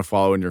maybe want to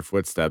follow in your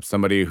footsteps?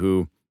 Somebody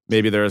who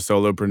maybe they're a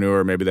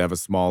solopreneur, maybe they have a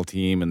small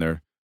team and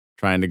they're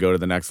trying to go to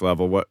the next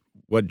level.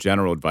 What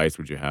general advice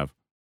would you have?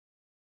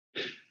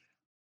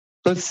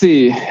 Let's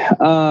see.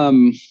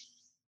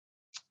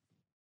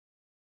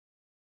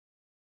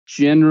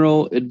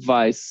 General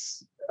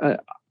advice.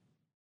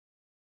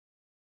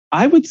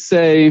 I would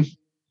say,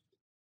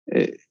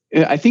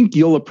 I think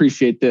you'll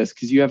appreciate this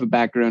because you have a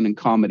background in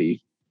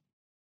comedy.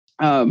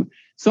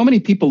 So many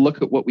people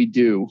look at what we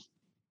do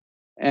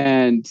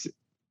and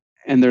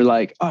they're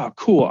like, oh,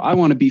 cool, I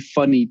want to be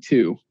funny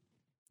too.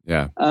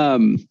 Yeah.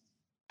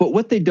 But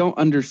what they don't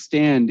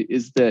understand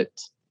is that,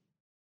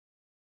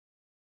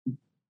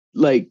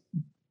 like,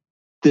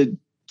 the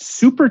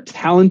super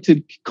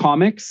talented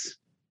comics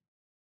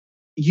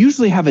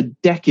usually have a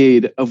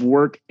decade of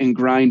work and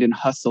grind and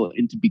hustle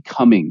into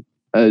becoming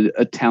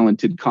a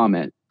talented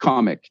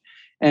comic.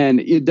 And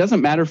it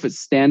doesn't matter if it's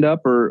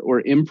stand-up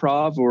or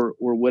improv or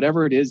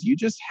whatever it is, you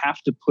just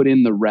have to put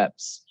in the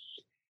reps.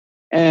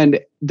 And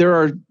there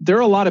are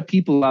a lot of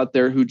people out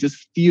there who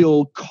just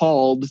feel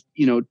called,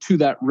 to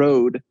that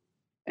road.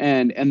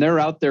 And they're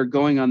out there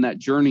going on that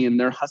journey and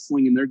they're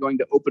hustling and they're going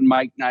to open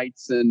mic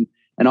nights and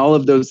all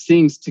of those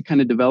things to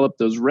kind of develop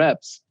those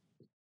reps.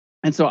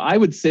 And so I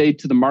would say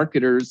to the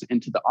marketers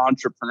and to the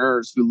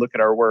entrepreneurs who look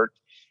at our work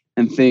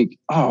and think,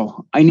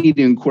 oh, I need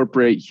to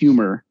incorporate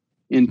humor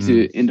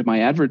into my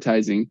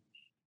advertising.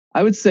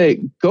 I would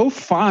say, go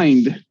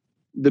find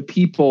the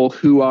people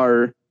who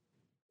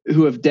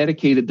have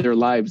dedicated their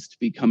lives to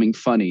becoming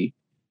funny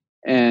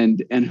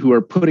and who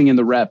are putting in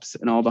the reps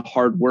and all the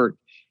hard work,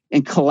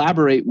 and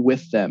collaborate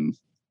with them.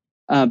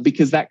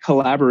 Because that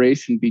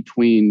collaboration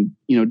between,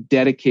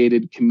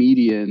 dedicated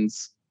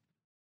comedians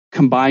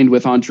combined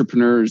with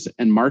entrepreneurs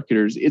and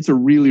marketers, it's a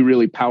really,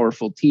 really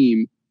powerful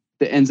team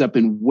that ends up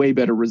in way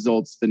better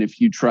results than if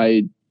you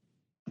tried,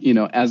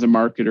 as a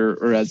marketer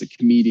or as a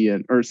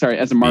comedian, or sorry,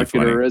 as a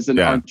marketer or as an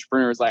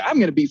entrepreneur. It's like, I'm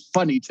going to be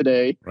funny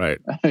today. Right.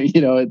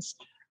 It's,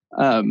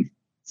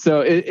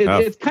 so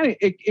it's kind of,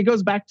 it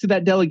goes back to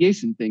that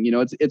delegation thing.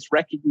 It's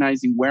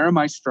recognizing where am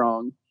I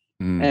strong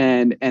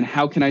and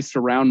how can I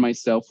surround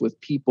myself with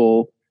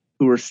people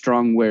who are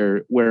strong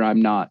where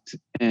I'm not,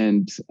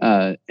 and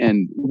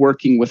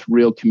working with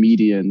real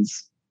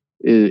comedians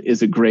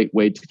is a great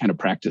way to kind of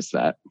practice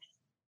that.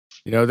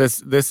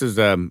 This is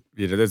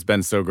this has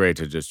been so great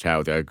to just chat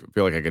with you. I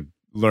feel like I could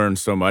learn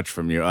so much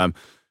from you.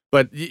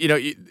 But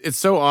it's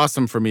so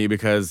awesome for me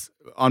because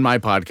on my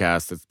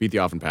podcast, it's Beat the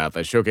Often Path,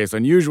 I showcase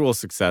unusual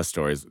success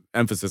stories,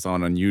 emphasis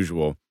on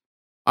unusual.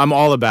 I'm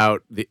all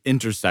about the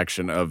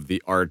intersection of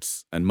the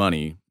arts and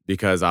money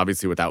because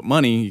obviously without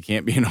money, you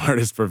can't be an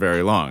artist for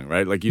very long,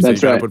 right? Like you said,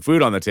 you got to put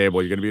food on the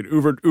table. You're going to be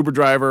an Uber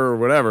driver or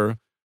whatever.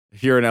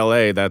 Here in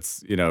LA,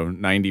 that's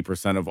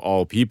 90% of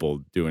all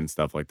people doing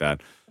stuff like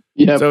that.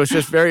 Yep. So it's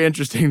just very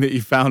interesting that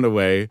you found a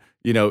way.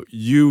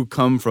 You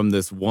come from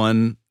this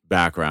one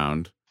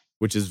background,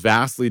 which is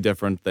vastly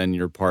different than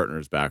your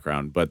partner's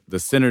background, but the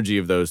synergy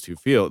of those two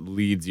fields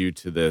leads you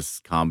to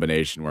this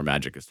combination where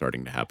magic is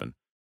starting to happen.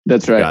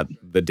 That's right.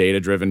 You've got the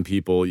data-driven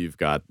people. You've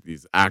got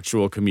these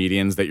actual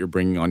comedians that you're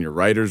bringing on your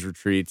writers'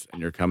 retreats,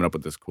 and you're coming up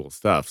with this cool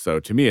stuff. So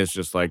to me, it's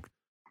just like,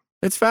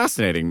 it's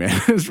fascinating,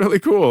 man. It's really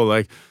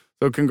cool.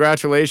 So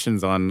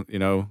congratulations on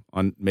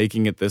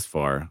making it this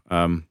far.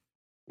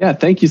 Yeah,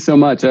 thank you so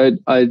much.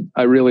 I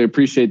really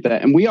appreciate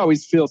that. And we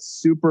always feel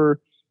super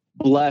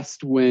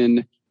blessed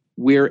when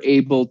we're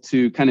able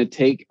to kind of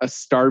take a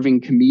starving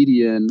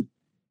comedian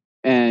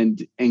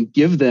and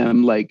give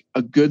them like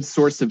a good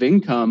source of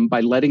income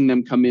by letting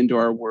them come into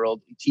our world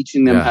and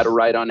teaching them how to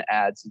write on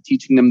ads and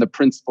teaching them the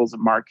principles of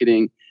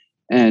marketing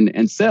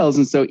and sales.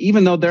 And so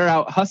even though they're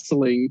out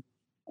hustling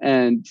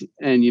and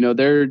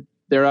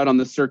they're out on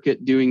the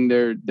circuit doing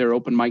their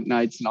open mic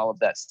nights and all of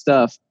that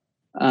stuff,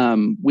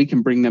 we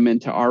can bring them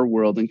into our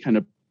world and kind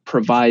of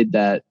provide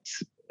that,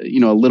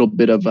 a little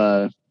bit of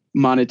a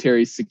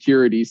monetary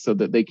security so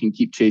that they can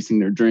keep chasing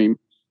their dream.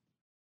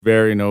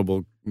 Very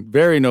noble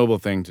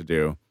thing to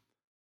do.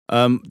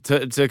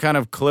 To kind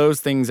of close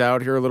things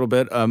out here a little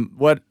bit,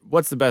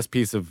 what's the best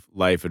piece of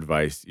life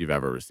advice you've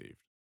ever received?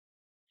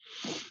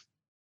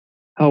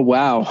 Oh,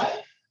 wow.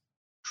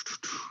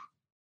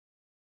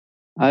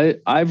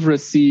 I've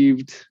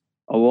received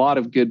a lot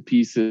of good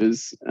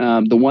pieces.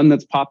 The one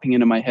that's popping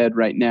into my head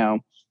right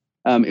now,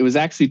 it was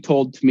actually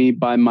told to me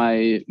by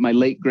my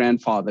late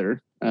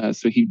grandfather.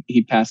 So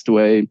he passed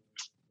away.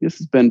 This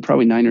has been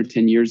probably 9 or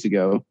 10 years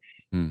ago.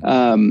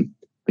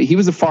 But he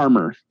was a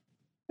farmer.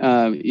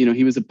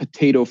 He was a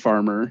potato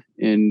farmer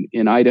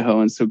in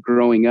Idaho. And so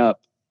growing up,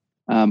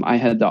 I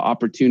had the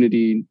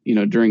opportunity,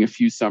 during a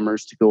few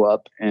summers to go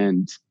up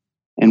and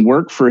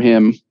work for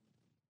him.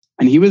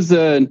 And he was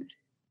a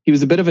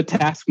bit of a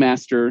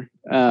taskmaster.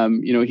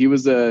 He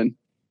was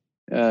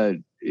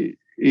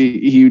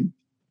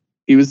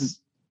he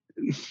was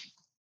a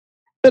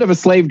bit of a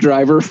slave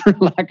driver, for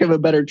lack of a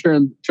better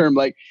term.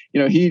 Like,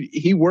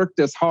 he worked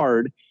us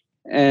hard,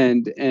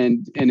 and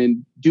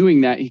in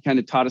doing that, he kind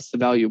of taught us the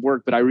value of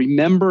work. But I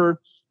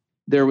remember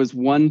there was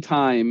one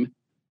time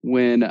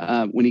when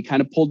he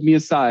kind of pulled me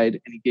aside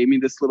and he gave me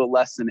this little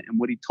lesson. And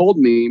what he told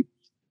me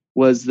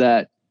was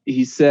that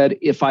he said,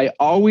 if I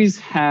always,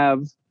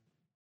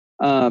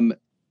 in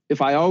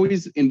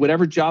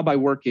whatever job I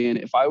work in,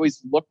 if I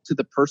always look to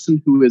the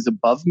person who is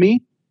above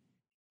me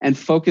and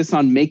focus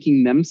on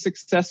making them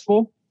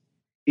successful,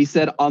 he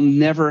said, I'll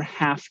never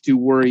have to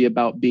worry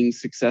about being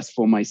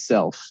successful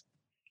myself.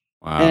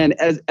 Wow. And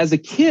as a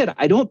kid,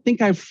 I don't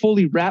think I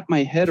fully wrapped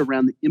my head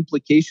around the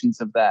implications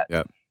of that.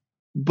 Yep.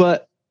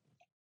 But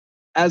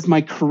as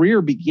my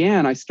career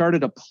began, I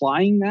started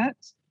applying that.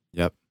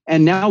 Yep.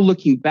 And now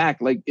looking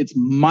back, like, it's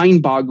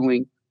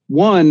mind-boggling.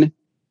 One,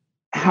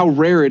 how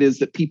rare it is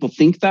that people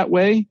think that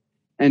way.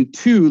 And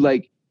two,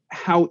 like,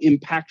 how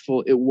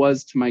impactful it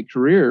was to my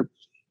career.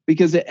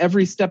 Because at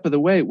every step of the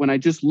way, when I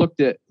just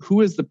looked at who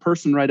is the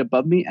person right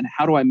above me and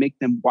how do I make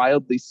them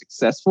wildly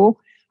successful,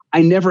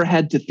 I never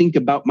had to think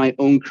about my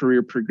own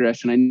career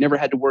progression. I never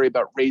had to worry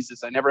about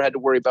raises. I never had to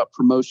worry about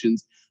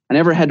promotions. I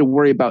never had to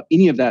worry about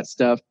any of that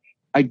stuff.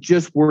 I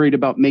just worried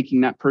about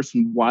making that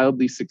person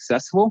wildly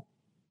successful.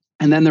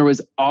 And then there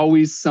was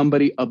always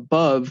somebody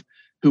above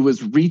who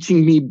was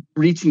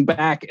reaching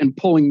back and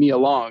pulling me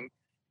along.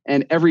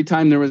 And every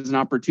time there was an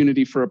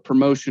opportunity for a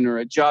promotion or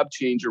a job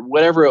change or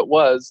whatever it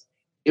was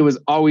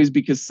always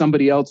because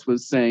somebody else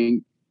was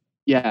saying,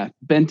 yeah,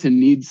 Benton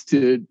needs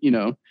to,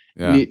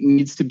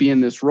 needs to be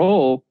in this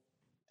role.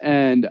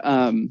 And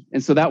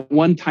so that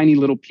one tiny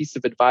little piece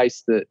of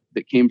advice that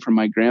came from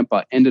my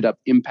grandpa ended up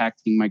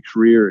impacting my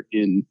career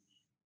in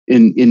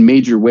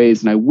major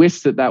ways. And I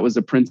wish that was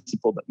a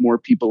principle that more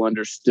people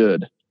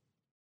understood.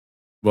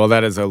 Well,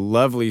 that is a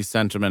lovely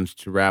sentiment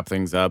to wrap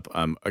things up.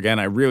 Again,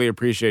 I really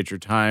appreciate your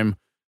time.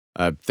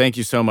 Thank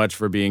you so much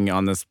for being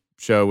on this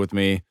show with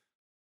me.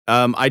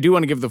 I do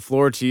want to give the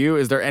floor to you.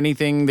 Is there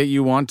anything that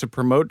you want to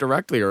promote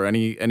directly, or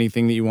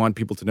anything that you want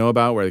people to know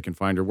about, where they can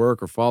find your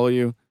work or follow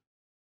you?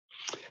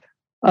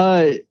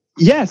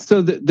 Yeah,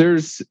 so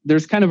there's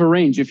kind of a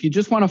range. If you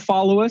just want to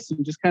follow us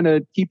and just kind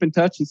of keep in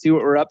touch and see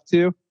what we're up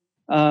to,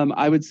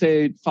 I would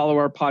say follow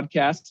our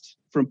podcast,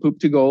 From Poop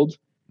to Gold.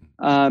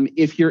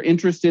 If you're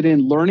interested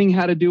in learning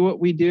how to do what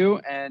we do,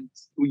 and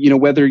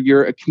whether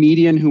you're a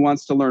comedian who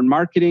wants to learn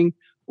marketing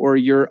or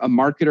you're a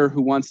marketer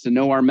who wants to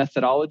know our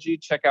methodology,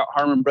 check out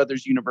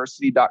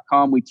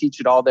harmonbrothersuniversity.com. We teach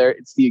it all there.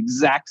 It's the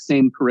exact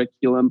same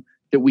curriculum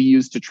that we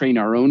use to train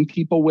our own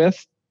people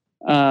with.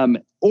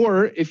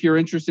 Or if you're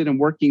interested in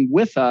working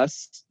with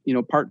us,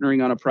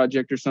 partnering on a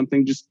project or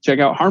something, just check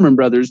out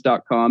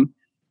harmonbrothers.com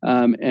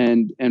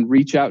and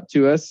reach out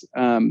to us.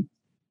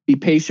 Be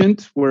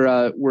patient.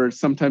 We're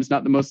sometimes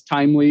not the most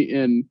timely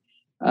in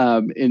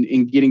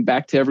getting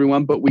back to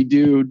everyone, but we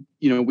do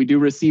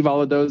receive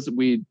all of those.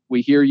 We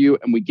hear you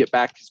and we get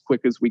back as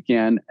quick as we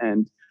can.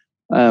 And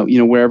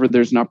wherever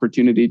there's an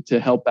opportunity to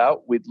help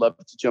out, we'd love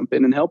to jump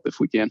in and help if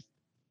we can.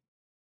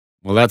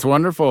 Well, that's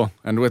wonderful.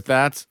 And with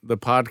that, the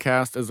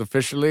podcast is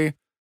officially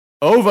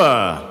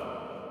over.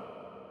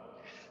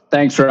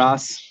 Thanks,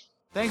 Ross.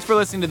 Thanks for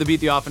listening to the Beat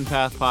the Often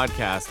Path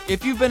podcast.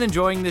 If you've been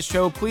enjoying this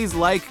show, please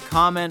like,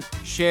 comment,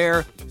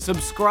 share,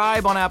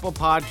 subscribe on Apple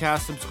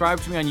Podcasts,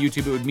 subscribe to me on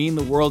YouTube. It would mean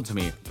the world to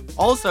me.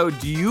 Also,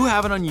 do you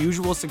have an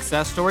unusual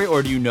success story,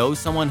 or do you know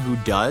someone who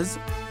does?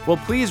 Well,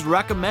 please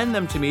recommend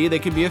them to me. They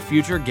could be a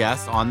future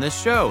guest on this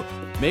show.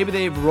 Maybe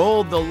they've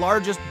rolled the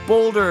largest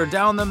boulder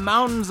down the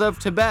mountains of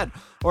Tibet,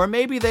 or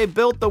maybe they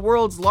built the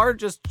world's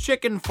largest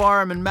chicken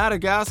farm in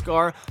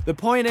Madagascar. The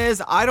point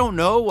is, I don't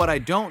know what I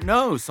don't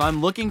know, so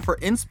I'm looking for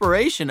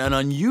inspiration and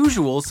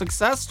unusual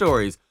success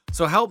stories.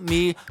 So help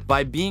me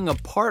by being a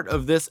part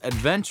of this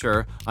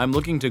adventure. I'm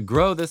looking to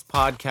grow this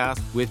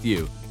podcast with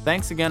you.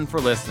 Thanks again for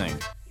listening.